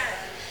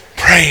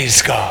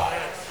 Praise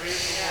God.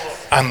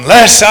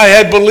 Unless I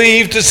had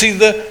believed to see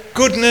the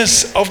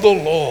goodness of the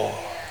Lord.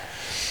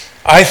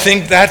 I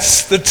think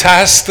that's the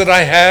task that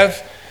I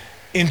have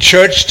in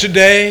church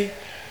today,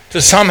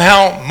 to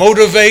somehow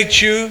motivate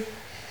you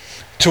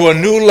to a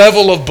new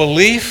level of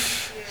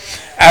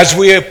belief. As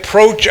we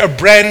approach a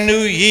brand new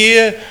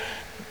year,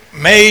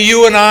 may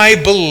you and I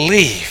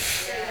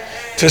believe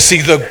to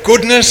see the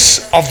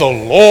goodness of the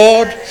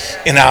Lord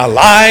in our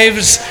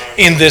lives,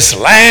 in this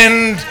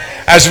land,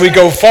 as we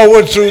go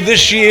forward through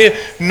this year.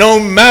 No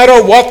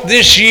matter what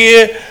this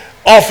year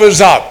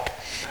offers up,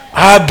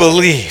 I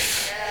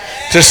believe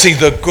to see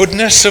the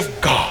goodness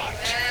of God.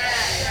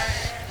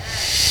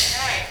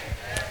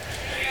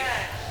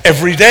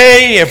 Every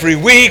day, every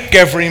week,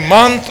 every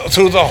month,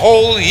 through the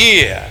whole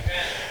year,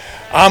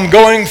 I'm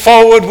going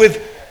forward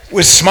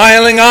with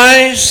smiling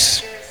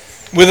eyes,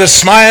 with a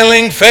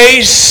smiling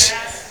face,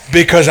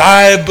 because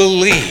I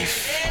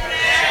believe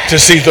to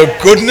see the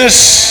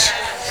goodness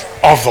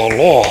of the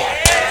Lord.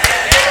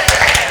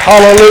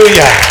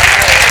 Hallelujah.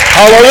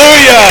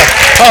 Hallelujah.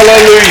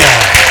 Hallelujah.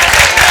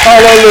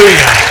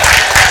 Hallelujah.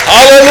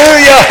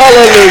 Hallelujah.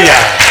 Hallelujah.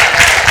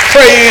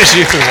 Praise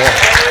you,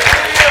 Lord.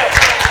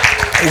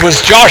 It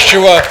was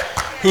Joshua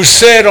who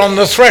said on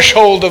the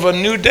threshold of a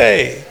new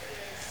day,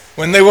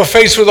 when they were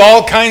faced with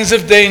all kinds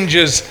of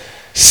dangers,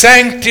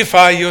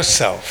 sanctify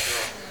yourself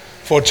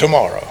for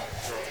tomorrow.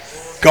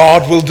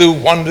 God will do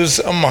wonders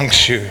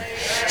amongst you.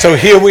 So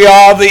here we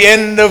are, the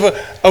end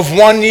of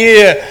 1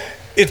 year.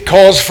 It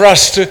calls for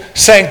us to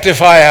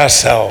sanctify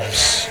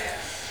ourselves,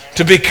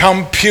 to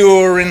become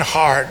pure in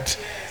heart,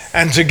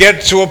 and to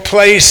get to a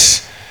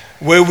place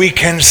where we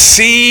can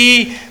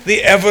see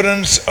the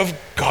evidence of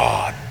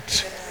God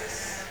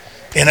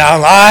in our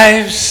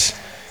lives,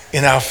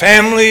 in our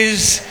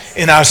families,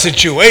 in our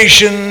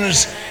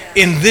situations,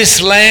 in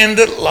this land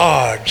at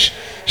large.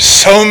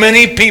 So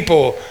many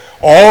people,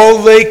 all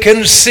they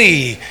can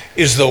see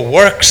is the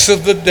works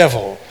of the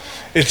devil.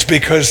 It's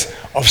because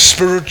of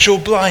spiritual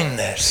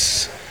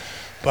blindness.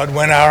 But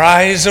when our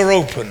eyes are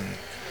open,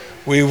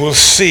 we will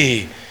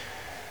see,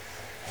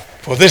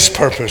 for this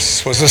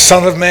purpose was the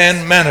Son of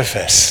Man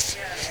manifest,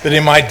 that he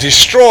might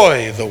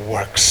destroy the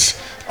works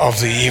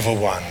of the evil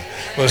one.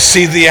 We'll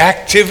see the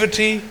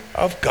activity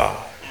of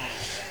God.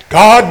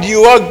 God,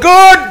 you are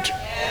good.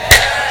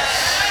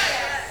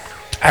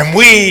 And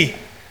we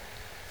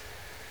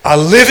are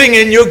living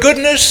in your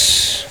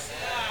goodness,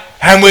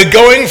 and we're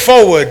going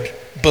forward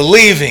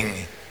believing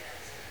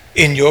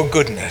in your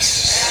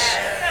goodness.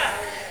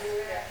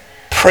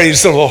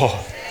 Praise the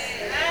Lord.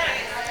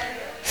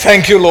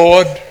 Thank you,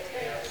 Lord,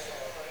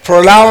 for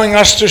allowing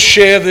us to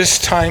share this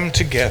time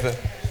together.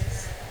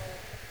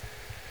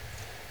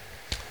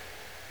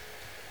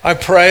 I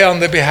pray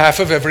on the behalf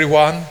of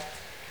everyone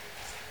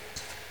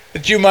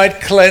that you might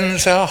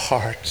cleanse our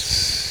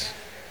hearts.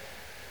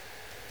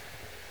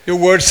 Your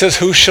word says,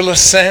 who shall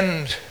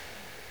ascend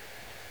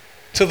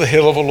to the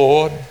hill of the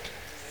Lord?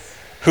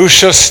 Who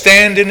shall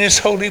stand in his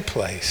holy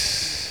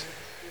place?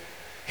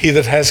 He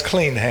that has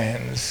clean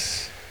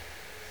hands,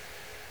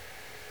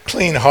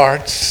 clean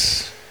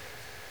hearts,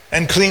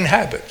 and clean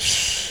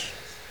habits.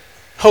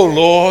 Oh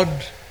Lord,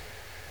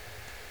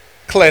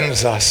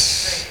 cleanse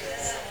us.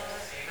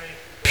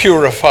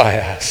 Purify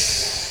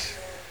us.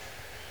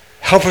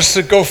 Help us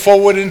to go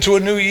forward into a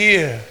new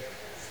year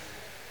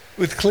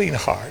with clean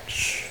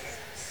hearts.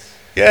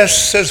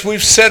 Yes, as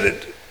we've said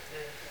it,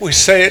 we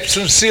say it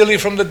sincerely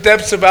from the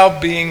depths of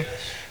our being.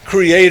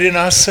 Create in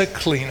us a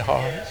clean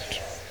heart.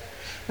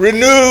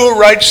 Renew a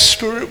right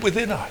spirit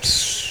within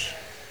us.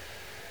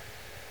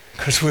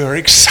 Because we are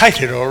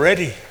excited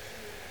already.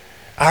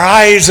 Our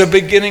eyes are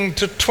beginning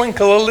to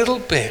twinkle a little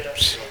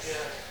bit.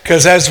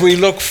 Because as we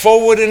look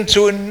forward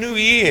into a new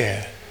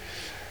year,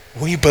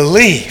 we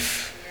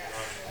believe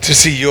to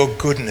see your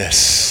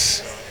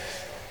goodness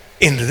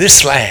in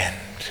this land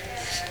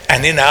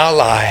and in our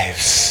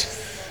lives.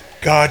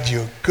 God,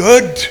 you're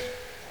good,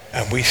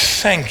 and we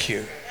thank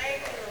you.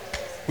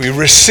 We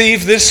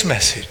receive this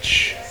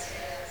message,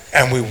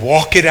 and we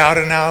walk it out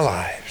in our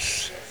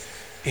lives.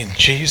 In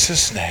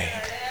Jesus' name,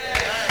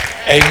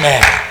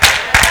 amen.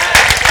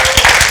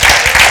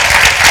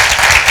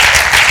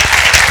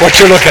 What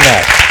you looking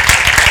at?